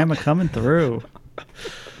 Grandma coming through.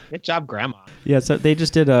 Good job, Grandma. Yeah, so they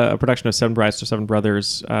just did a production of Seven Brides for Seven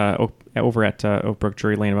Brothers over at Oak Brook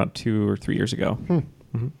Drury Lane about 2 or 3 years ago.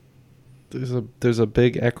 Mm-hmm. There's a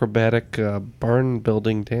big acrobatic barn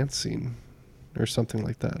building dance scene or something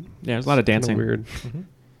like that. Yeah, there's a lot of dancing. Weird. Mm-hmm.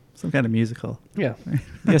 Some kind of musical. Yeah.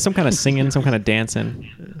 Yeah, some kind of singing, some kind of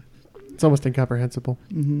dancing. It's almost incomprehensible.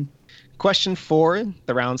 Mm-hmm. Question 4.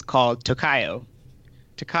 The round's called Tocayo.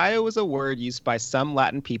 Tocayo is a word used by some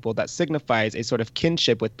Latin people that signifies a sort of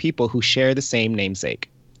kinship with people who share the same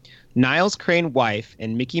namesake. Niles Crane wife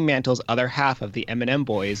and Mickey Mantle's other half of the M&M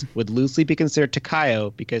Boys would loosely be considered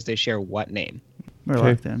Tocayo because they share what name? We're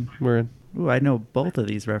locked in. We're in. Ooh, I know both of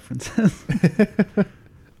these references.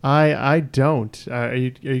 I don't. Are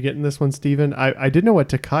you getting this one, Steven? I did know what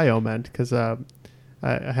Tocayo meant because I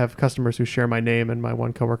have customers who share my name, and my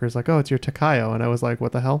one coworker is like, "Oh, it's your Tocayo," and I was like,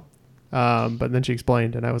 "What the hell?" But then she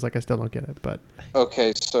explained, and I was like, I still don't get it. But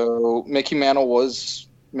okay, so Mickey Mantle was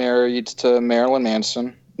married to Marilyn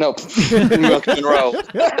Manson. No, Monroe.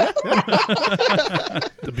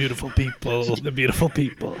 The beautiful people. The beautiful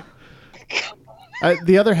people.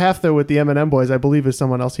 The other half, though, with the M&M boys, I believe is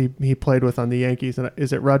someone else he played with on the Yankees. And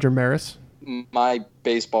is it Roger Maris? My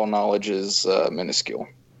baseball knowledge is minuscule.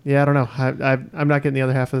 Yeah, I don't know. I'm not getting the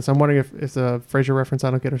other half of this. I'm wondering if it's a Fraser reference I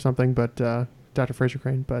don't get or something, but Dr. Fraser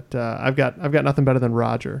Crane. But I've got nothing better than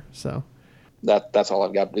Roger. So that's all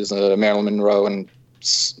I've got is Marilyn Monroe and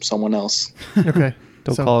someone else. Okay.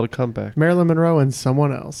 Don't call it a comeback. Marilyn Monroe and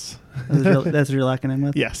someone else. That's what you're locking in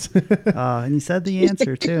with? Yes. And you said the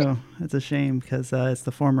answer, too. It's a shame because it's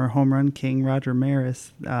the former home run king, Roger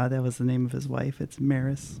Maris. That was the name of his wife. It's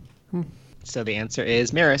Maris. So the answer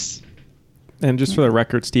is Maris. And just for the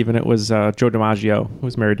record, Stephen, it was Joe DiMaggio who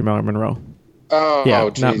was married to Marilyn Monroe. Oh, yeah,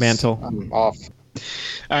 geez. not Mantle. I'm off.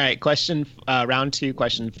 All right, round 2,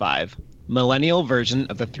 question 5. Millennial version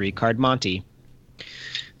of the 3-card Monty.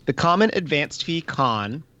 The common advanced fee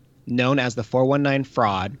con, known as the 419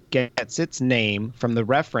 fraud, gets its name from the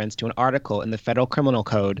reference to an article in the Federal Criminal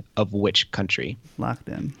Code of which country? Locked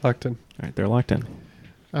in. Locked in. All right, they're locked in.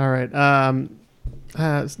 All right.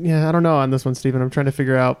 Yeah, I don't know on this one, Stephen. I'm trying to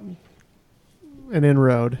figure out an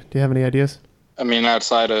inroad. Do you have any ideas? I mean,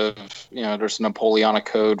 outside of, there's a Napoleonic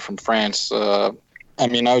Code from France. I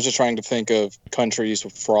was just trying to think of countries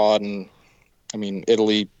with fraud, and I mean,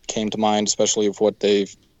 Italy came to mind, especially with what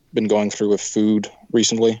they've been going through with food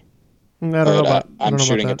recently. I'm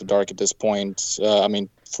shooting at the dark at this point.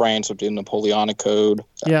 France with the Napoleonic Code.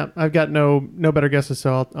 Yeah, I've got no better guesses,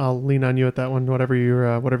 so I'll lean on you at that one. Whatever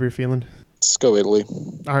you're feeling. Let's go Italy.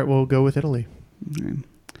 All right, we'll go with Italy. Okay.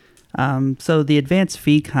 So the advanced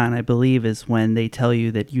fee con, I believe, is when they tell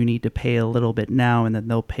you that you need to pay a little bit now and then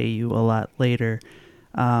they'll pay you a lot later.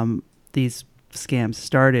 These scams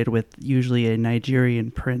started with usually a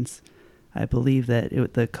Nigerian prince. I believe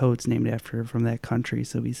that the code's named after from that country,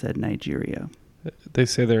 so we said Nigeria. They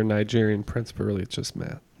say they're Nigerian prince, but really it's just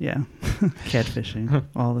Matt. Yeah, catfishing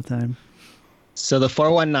all the time. So the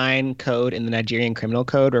 419 code in the Nigerian Criminal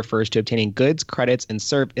Code refers to obtaining goods, credits, and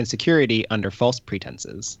security under false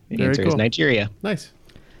pretenses. The answer is Nigeria. Nice.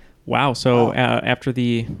 Wow. So after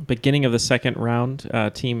the beginning of the second round,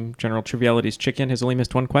 Team General Triviality's Chicken has only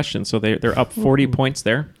missed one question. So they're up 40 points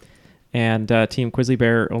there. And Team Quizzly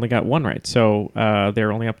Bear only got one right. So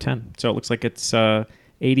they're only up 10. So it looks like it's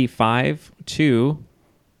 85 to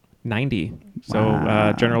 90.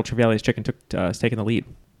 So General Triviality's Chicken is taking the lead.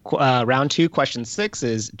 Round 2, question 6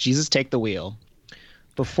 is Jesus Take the Wheel.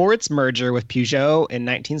 Before its merger with Peugeot in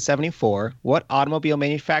 1974, what automobile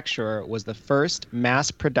manufacturer was the first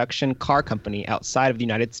mass production car company outside of the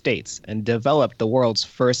United States and developed the world's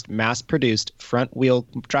first mass-produced front-wheel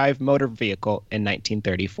drive motor vehicle in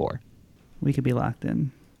 1934? We could be locked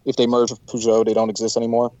in. If they merge with Peugeot, they don't exist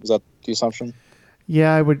anymore? Is that the assumption?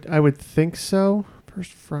 Yeah, I would think so.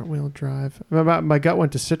 First front-wheel drive. My gut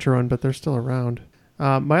went to Citroën, but they're still around.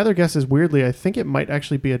 My other guess is, weirdly, I think it might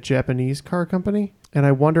actually be a Japanese car company. And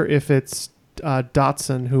I wonder if it's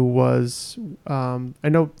Datsun, who was... I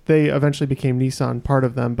know they eventually became Nissan, part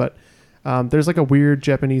of them, but there's like a weird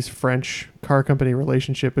Japanese-French car company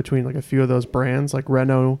relationship between like a few of those brands. Like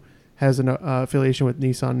Renault has an affiliation with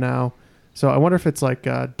Nissan now. So I wonder if it's like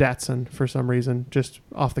Datsun for some reason, just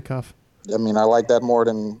off the cuff. I mean, I like that more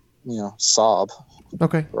than, Saab.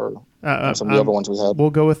 Okay. Or some of the other ones we had. We'll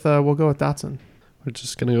go with Datsun. We're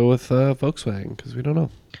just going to go with Volkswagen because we don't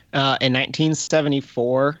know. In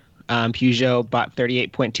 1974, Peugeot bought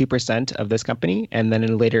 38.2% of this company, and then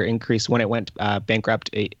in a later increase, when it went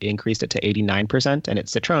bankrupt, it increased it to 89%, and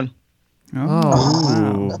it's Citroën. Oh.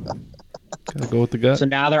 Wow. Gotta go with the gut. So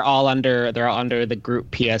now they're all under the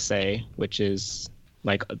group PSA, which is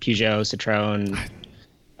like Peugeot, Citroën,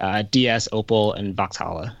 DS, Opel, and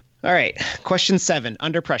Vauxhall. All right, question 7,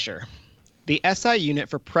 under pressure. The SI unit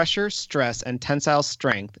for pressure, stress, and tensile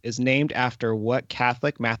strength is named after what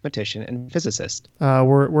Catholic mathematician and physicist?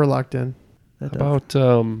 We're locked in. How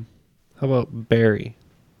about Barry?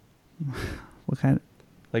 What kind of...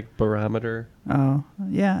 Like barometer? Oh,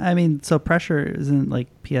 yeah. I mean, so pressure isn't like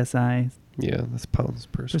PSI. Yeah, that's pounds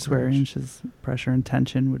per square inch. Is pressure and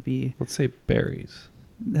tension would be... Let's say Barry's.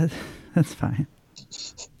 That's fine.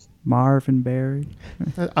 Marvin Barry.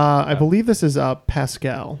 I believe this is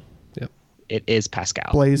Pascal. Yep. It is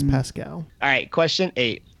Pascal. Blaise Pascal. All right, question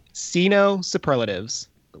 8. Sino superlatives.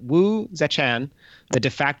 Wu Zetian, the de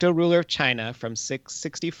facto ruler of China from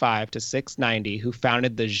 665 to 690, who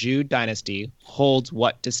founded the Zhou dynasty, holds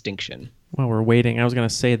what distinction? Well, we're waiting. I was going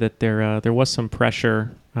to say that there was some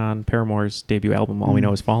pressure on Paramore's debut album, All We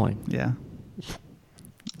Know Is Falling. Yeah.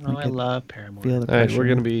 Oh, I love Paramore. All right, we're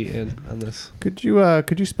going to be in on this. Could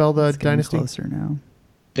you spell the dynasty? Closer now.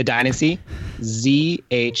 The dynasty,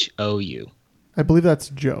 ZHOU. I believe that's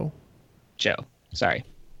Joe. Joe. Sorry.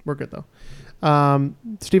 We're good though.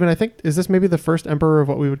 Stephen, I think, is this maybe the first emperor of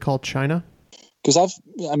what we would call China? Because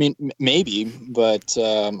maybe, but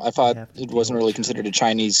I thought it wasn't really considered a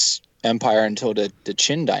Chinese empire until the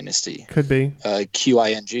Qin dynasty. Could be.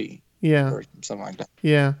 Qing. Yeah. Or something like that.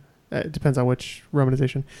 Yeah. It depends on which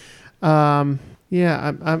romanization. I'm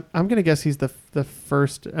going to guess he's the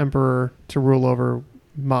first emperor to rule over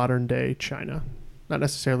modern day China. Not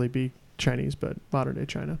necessarily be Chinese, but modern day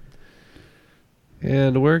China.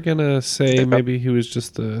 And we're going to say maybe he was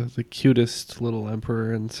just the cutest little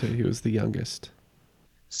emperor and say he was the youngest.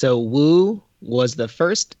 So Wu was the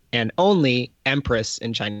first and only empress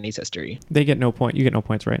in Chinese history. They get no point. You get no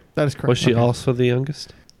points, right? That is correct. Was she also the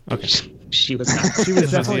youngest? Okay. She was not. She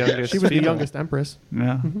was definitely the youngest empress.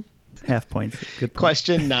 Yeah. Half points. Good point.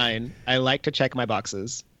 Question 9. I like to check my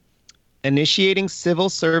boxes. Initiating civil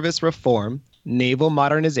service reform, naval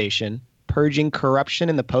modernization, purging corruption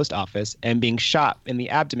in the post office, and being shot in the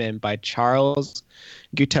abdomen by Charles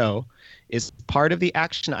Guiteau is part of the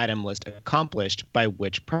action item list accomplished by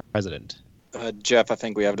which president? Jeff, I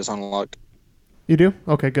think we have this unlocked. You do?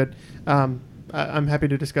 Okay, good. I'm happy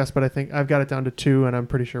to discuss, but I think I've got it down to 2, and I'm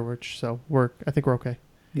pretty sure which. So I think we're okay.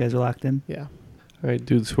 You guys are locked in? Yeah. All right,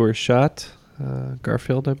 dudes who were shot.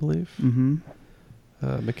 Garfield, I believe.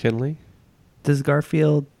 Mm-hmm. McKinley. Does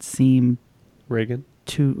Garfield seem... Reagan.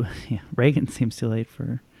 Reagan seems too late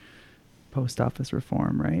for post office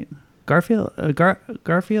reform, right? Garfield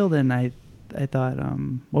and I thought,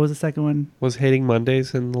 what was the second one? Was Hating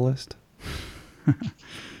Mondays in the list?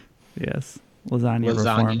 Yes. Lasagna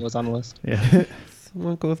reform was on the list. Yeah.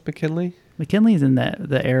 We'll go with McKinley. McKinley's in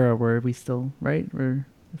the era where we still, right? Where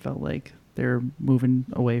it felt like they're moving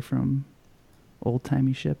away from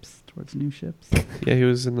old-timey ships towards new ships. Yeah, he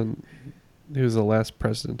was the last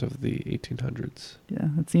president of the 1800s. Yeah,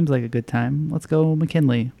 it seems like a good time. Let's go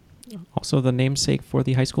McKinley. Also the namesake for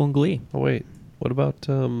the high school in Glee. Oh, wait. What about...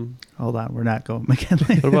 Hold on, we're not going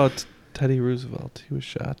McKinley. What about Teddy Roosevelt? He was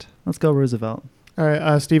shot. Let's go Roosevelt. All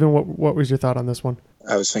right, Stephen, what was your thought on this one?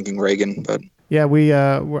 I was thinking Reagan, but... Yeah,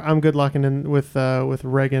 I'm good locking in with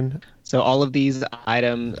Reagan. So all of these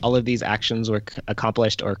actions were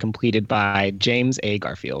accomplished or completed by James A.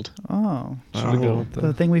 Garfield. Oh, go with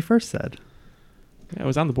the thing we first said. Yeah, it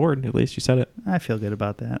was on the board. At least you said it. I feel good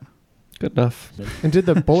about that. Good enough. And did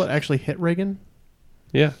the bullet actually hit Reagan?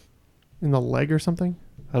 Yeah. In the leg or something?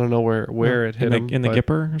 I don't know where it hit him. In the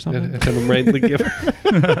gipper or something? It hit him right in the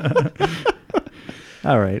gipper.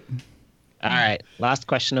 All right. All right. Last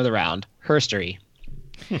question of the round. Herstory.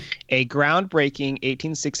 A groundbreaking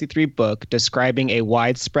 1863 book describing a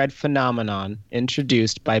widespread phenomenon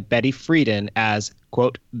introduced by Betty Friedan as,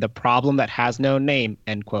 quote, the problem that has no name,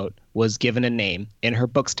 end quote, was given a name. In her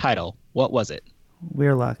book's title, what was it?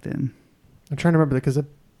 We're locked in. I'm trying to remember because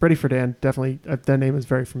Betty Friedan, definitely, that name is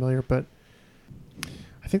very familiar, but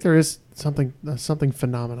I think there is something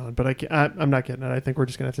phenomenon, but I'm not getting it. I think we're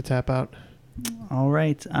just going to have to tap out. All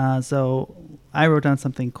right. So I wrote down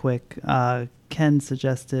something quick. Ken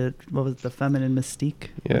suggested, what was it, the feminine mystique?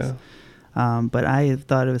 Yeah. But I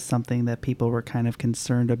thought it was something that people were kind of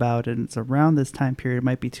concerned about, and it's around this time period. It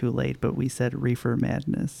might be too late, but we said reefer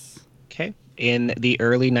madness. Okay. In the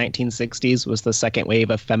early 1960s was the second wave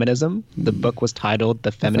of feminism. The book was titled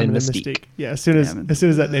The Feminine Mystique. Yeah, as soon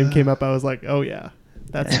as that name came up, I was like, oh yeah,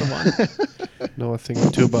 that's the one. Know a thing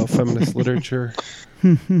or two about feminist literature.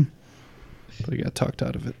 But I got talked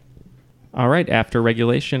out of it. All right. After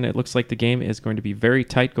regulation, it looks like the game is going to be very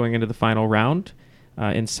tight going into the final round.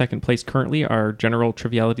 In second place currently are General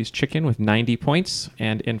Triviality's Chicken with 90 points.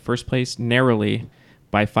 And in first place, narrowly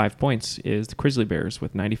by 5 points, is the Grizzly Bears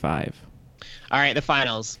with 95. All right, the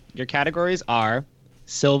finals. Your categories are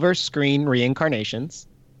Silver Screen Reincarnations.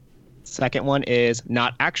 Second one is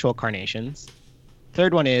Not Actual Carnations.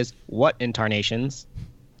 Third one is What Intarnations.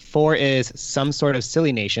 4 is Some Sort of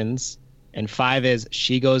Silly Nations. And 5 is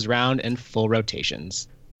She Goes Round in Full Rotations.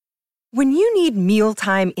 When you need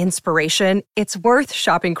mealtime inspiration, it's worth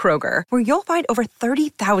shopping Kroger, where you'll find over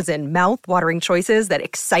 30,000 mouth-watering choices that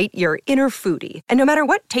excite your inner foodie. And no matter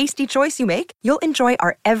what tasty choice you make, you'll enjoy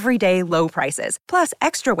our everyday low prices, plus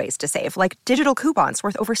extra ways to save, like digital coupons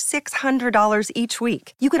worth over $600 each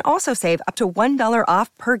week. You can also save up to $1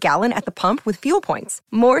 off per gallon at the pump with fuel points.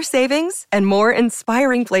 More savings and more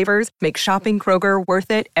inspiring flavors make shopping Kroger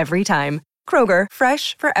worth it every time. Kroger,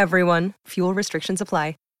 fresh for everyone. Fuel restrictions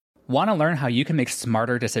apply. Want to learn how you can make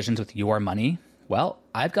smarter decisions with your money? Well,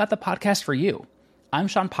 I've got the podcast for you. I'm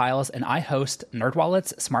Sean Piles, and I host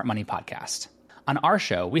NerdWallet's Smart Money Podcast. On our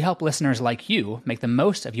show, we help listeners like you make the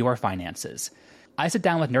most of your finances. I sit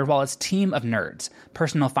down with NerdWallet's team of nerds,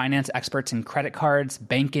 personal finance experts in credit cards,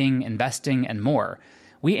 banking, investing, and more.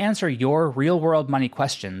 We answer your real-world money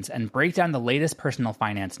questions and break down the latest personal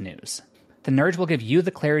finance news. The Nerds will give you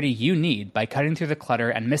the clarity you need by cutting through the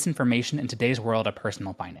clutter and misinformation in today's world of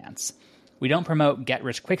personal finance. We don't promote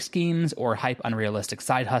get-rich-quick schemes or hype unrealistic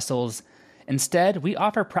side hustles. Instead, we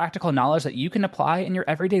offer practical knowledge that you can apply in your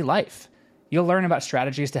everyday life. You'll learn about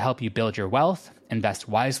strategies to help you build your wealth, invest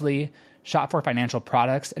wisely, shop for financial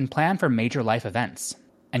products, and plan for major life events.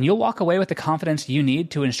 And you'll walk away with the confidence you need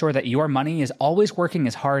to ensure that your money is always working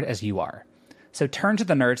as hard as you are. So turn to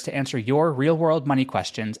the Nerds to answer your real-world money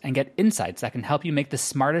questions and get insights that can help you make the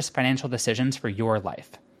smartest financial decisions for your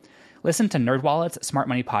life. Listen to NerdWallet's Smart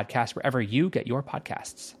Money Podcast wherever you get your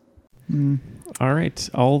podcasts. All right.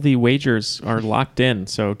 All the wagers are locked in.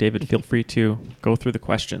 So, David, feel free to go through the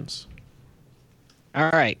questions.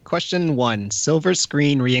 All right. Question 1. Silver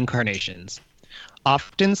Screen Reincarnations.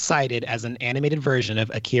 Often cited as an animated version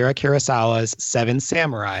of Akira Kurosawa's Seven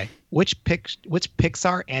Samurai, which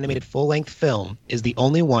Pixar animated full-length film is the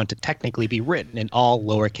only one to technically be written in all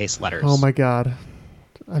lowercase letters? Oh my God.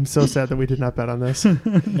 I'm so sad that we did not bet on this.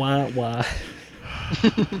 Wah.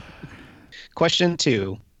 Question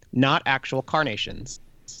 2. Not actual carnations.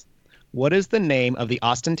 What is the name of the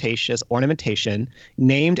ostentatious ornamentation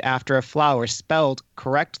named after a flower spelled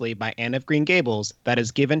correctly by Anne of Green Gables that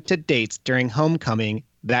is given to dates during homecoming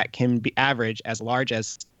that can be average as large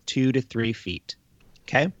as 2 to 3 feet?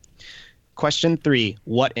 Okay. Question 3.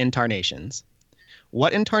 What intarnations?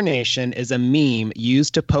 What intarnation is a meme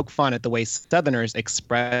used to poke fun at the way Southerners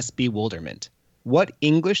express bewilderment? What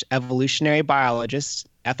English evolutionary biologist,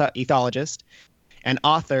 ethologist, and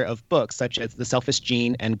author of books such as The Selfish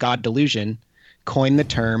Gene and God Delusion coined the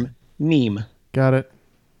term meme? Got it.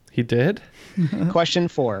 He did? Question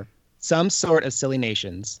 4. Some sort of silly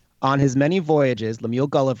nations. On his many voyages, Lemuel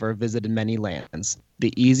Gulliver visited many lands.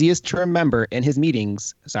 The easiest to remember is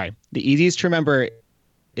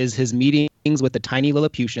his meetings with the tiny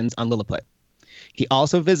Lilliputians on Lilliput. He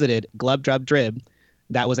also visited Glubbdubdrib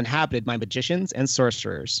that was inhabited by magicians and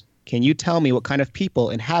sorcerers. Can you tell me what kind of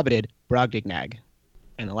people inhabited Brobdingnag?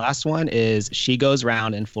 And the last one is She Goes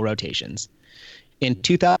Round in Full Rotations. In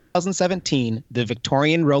 2017, the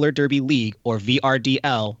Victorian Roller Derby League, or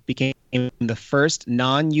VRDL, became the first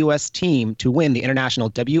non-U.S. team to win the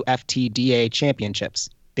international WFTDA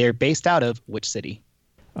championships. They're based out of which city?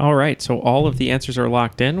 All right. So all of the answers are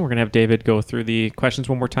locked in. We're going to have David go through the questions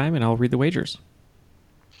one more time, and I'll read the wagers.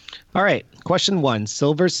 All right. Question 1.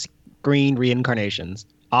 Silver Screen Reincarnations.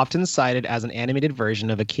 Often cited as an animated version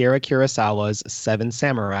of Akira Kurosawa's Seven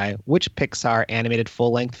Samurai, which Pixar animated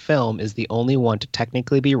full-length film is the only one to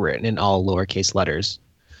technically be written in all lowercase letters?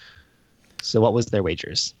 So what was their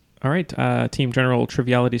wagers? All right. Team General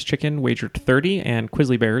Triviality's Chicken wagered 30, and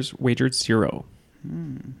Quizzly Bears wagered 0.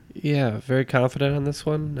 Yeah, very confident on this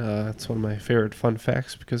one. It's one of my favorite fun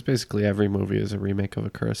facts because basically every movie is a remake of a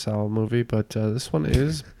Kurosawa movie, but this one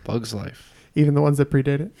is Bug's Life. Even the ones that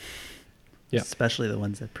predate it? Yeah, especially the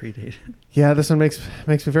ones that predate it. Yeah, this one makes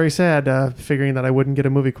me very sad. Figuring that I wouldn't get a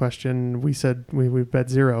movie question, we said we bet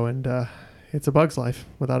 0, and it's A Bug's Life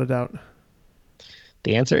without a doubt.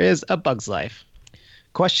 The answer is A Bug's Life.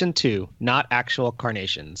 Question 2. Not actual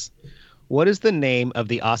carnations. What is the name of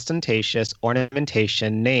the ostentatious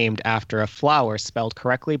ornamentation named after a flower spelled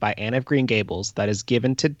correctly by Anne of Green Gables that is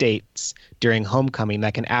given to dates during homecoming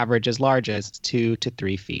that can average as large as 2 to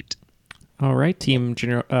 3 feet? All right. Team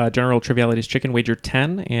General Triviality's Chicken wagered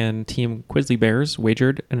 10, and Team Quizzly Bears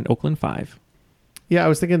wagered an Oakland 5. Yeah, I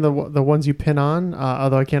was thinking the ones you pin on,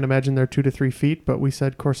 although I can't imagine they're 2 to 3 feet, but we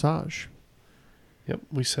said corsage. Yep,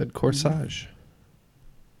 we said corsage.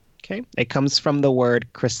 Okay. It comes from the word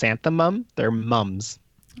chrysanthemum. They're mums.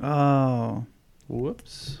 Oh.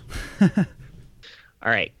 Whoops. All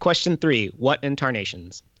right. Question 3. What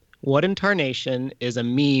intarnations? What intarnation is a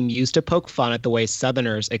meme used to poke fun at the way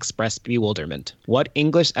Southerners express bewilderment? What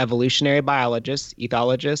English evolutionary biologist,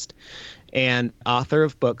 ethologist, and author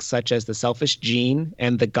of books such as The Selfish Gene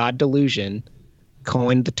and The God Delusion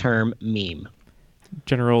coined the term meme?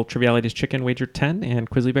 General Triviality's Chicken wagered 10, and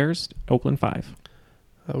Quizzly Bears, Oakland 5.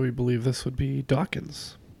 We believe this would be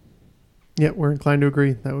Dawkins. Yeah, we're inclined to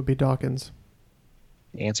agree. That would be Dawkins.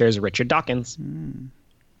 The answer is Richard Dawkins.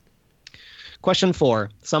 Question 4.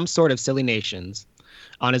 Some sort of silly nations.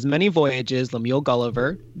 On his many voyages, Lemuel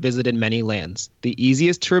Gulliver visited many lands. The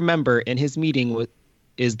easiest to remember in his meeting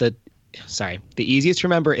is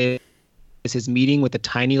his meeting with the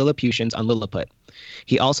tiny Lilliputians on Lilliput.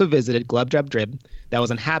 He also visited Glubbdubdrib that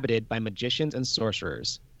was inhabited by magicians and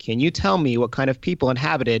sorcerers. Can you tell me what kind of people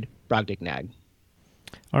inhabited Brobdingnag?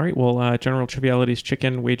 All right. Well, General Triviality's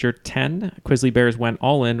chicken wager 10. Quizly Bears went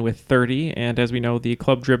all in with 30. And as we know, the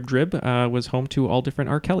Club Drib Drib was home to all different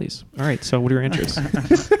R. Kellys. All right. So what are your answers?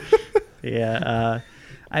 Yeah.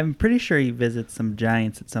 I'm pretty sure he visits some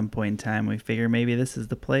Giants at some point in time. We figure maybe this is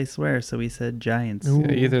the place where, so we said Giants. Yeah,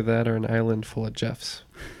 either that or an island full of Jeffs.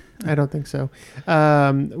 I don't think so.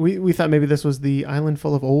 We thought maybe this was the island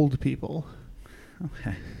full of old people.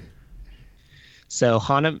 Okay. So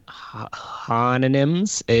Hononyms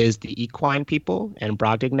is the equine people, and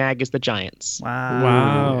Brobdingnag is the giants.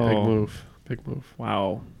 Wow. Big move. Big move.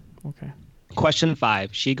 Wow. Okay. Question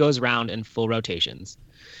 5. She goes round in full rotations.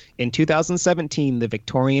 In 2017, the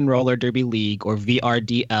Victorian Roller Derby League, or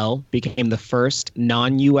VRDL, became the first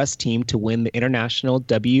non-U.S. team to win the International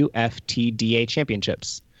WFTDA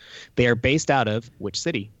Championships. They are based out of which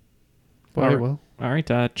city? All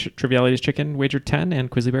right. Triviality's chicken wager 10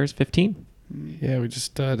 and Quizly Bears 15. Yeah, we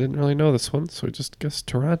just didn't really know this one, so we just guessed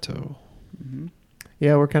Toronto. Mm-hmm.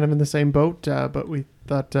 Yeah, we're kind of in the same boat, but we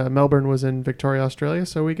thought Melbourne was in Victoria, Australia,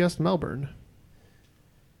 so we guessed Melbourne.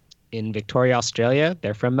 In Victoria, Australia,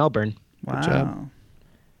 they're from Melbourne. Wow. Good job.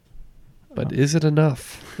 But is it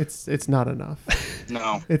enough? It's not enough.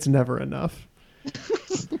 No. It's never enough.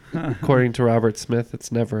 According to Robert Smith,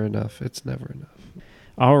 it's never enough. It's never enough.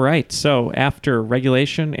 All right. So after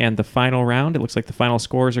regulation and the final round, it looks like the final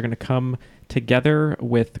scores are going to come together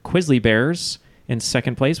with Quizly Bears in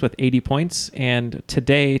second place with 80 points. And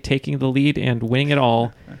today, taking the lead and winning it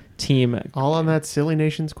all, team... All on that Silly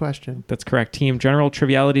Nations question. That's correct. Team General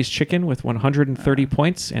Triviality's chicken with 130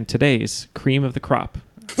 points, and today's cream of the crop.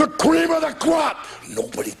 The cream of the crop!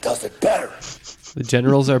 Nobody does it better. The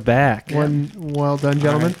Generals are back. Well done,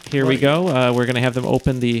 gentlemen. Right, here we go. We're going to have them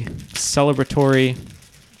open the celebratory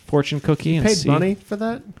fortune cookie. And paid see. Money for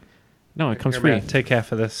that? No, it comes Here, free. Matt, take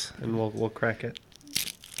half of this, and we'll crack it.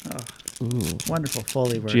 Oh, ooh. Wonderful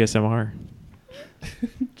Foley work. GSMR.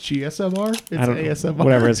 GSMR? It's I don't ASMR. know.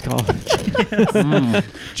 Whatever it's called.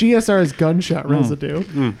 GSR is gunshot residue.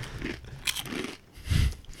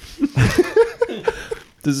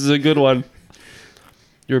 This is a good one.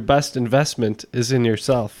 Your best investment is in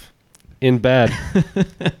yourself. In bed.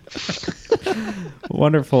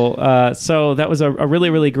 Wonderful. So that was a really,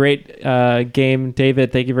 really great game.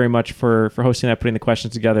 David, thank you very much for hosting that, putting the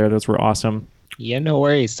questions together. Those were awesome. Yeah, no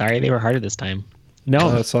worries. Sorry they were harder this time.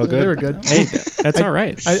 No, it's all good. They were good. Hey, that's all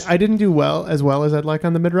right. I didn't do as well as I'd like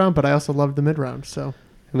on the mid-round, but I also loved the mid-round, so...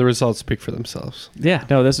 And the results speak for themselves. Yeah,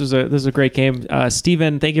 no, this was a great game.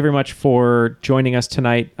 Stephen, thank you very much for joining us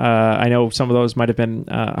tonight. I know some of those might have been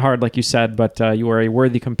hard, like you said, but you were a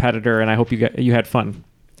worthy competitor, and I hope you had fun.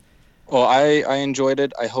 Well, I enjoyed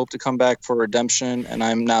it. I hope to come back for redemption, and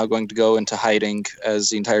I'm now going to go into hiding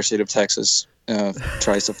as the entire state of Texas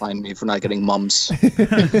tries to find me for not getting mums.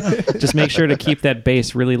 Just make sure to keep that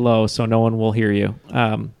bass really low so no one will hear you.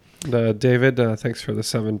 David, thanks for the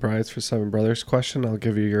 7 brides for 7 brothers question. I'll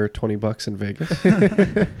give you your $20 in Vegas. I'm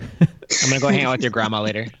going to go hang out with your grandma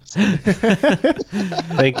later.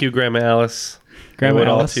 Thank you, Grandma Alice. Grandma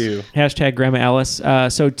Alice. To you. Hashtag Grandma Alice.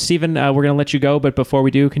 So, Stephen, we're going to let you go, but before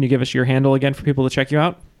we do, can you give us your handle again for people to check you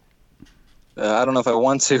out? I don't know if I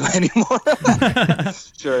want to anymore.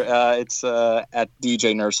 Sure. It's at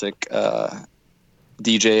DJ Nursic.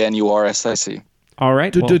 DJ Nursic. All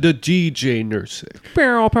right. The DJ Nursic.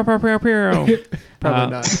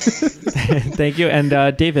 Probably not. Thank you.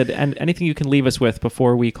 And David, and anything you can leave us with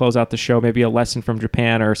before we close out the show, maybe a lesson from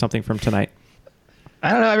Japan or something from tonight.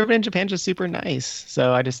 I don't know. Everyone in Japan just super nice.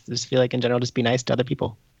 So I just feel like in general, just be nice to other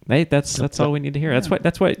people. Hey, that's all we need to hear. Yeah.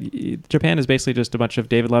 That's what Japan is basically just a bunch of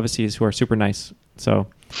David Levacies who are super nice. So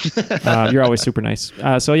you're always super nice.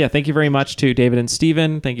 So yeah, thank you very much to David and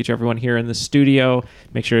Stephen. Thank you to everyone here in the studio.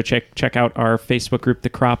 Make sure to check out our Facebook group, The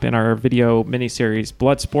Crop, and our video miniseries,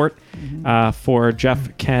 Bloodsport. For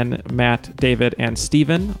Jeff, Ken, Matt, David, and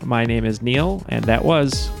Stephen, my name is Neil, and that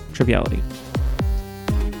was Triviality.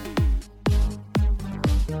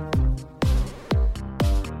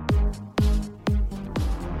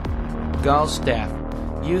 Galstaff,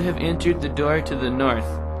 you have entered the door to the north.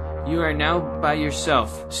 You are now by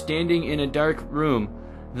yourself, standing in a dark room.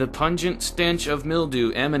 The pungent stench of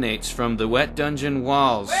mildew emanates from the wet dungeon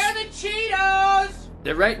walls. Where are the Cheetos?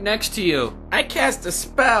 They're right next to you. I cast a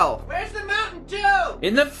spell. Where's the Mountain Dew?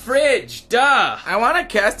 In the fridge, duh. I want to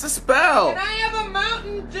cast a spell. Can I have a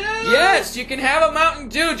Mountain Dew? Yes, you can have a Mountain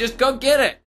Dew. Just go get it.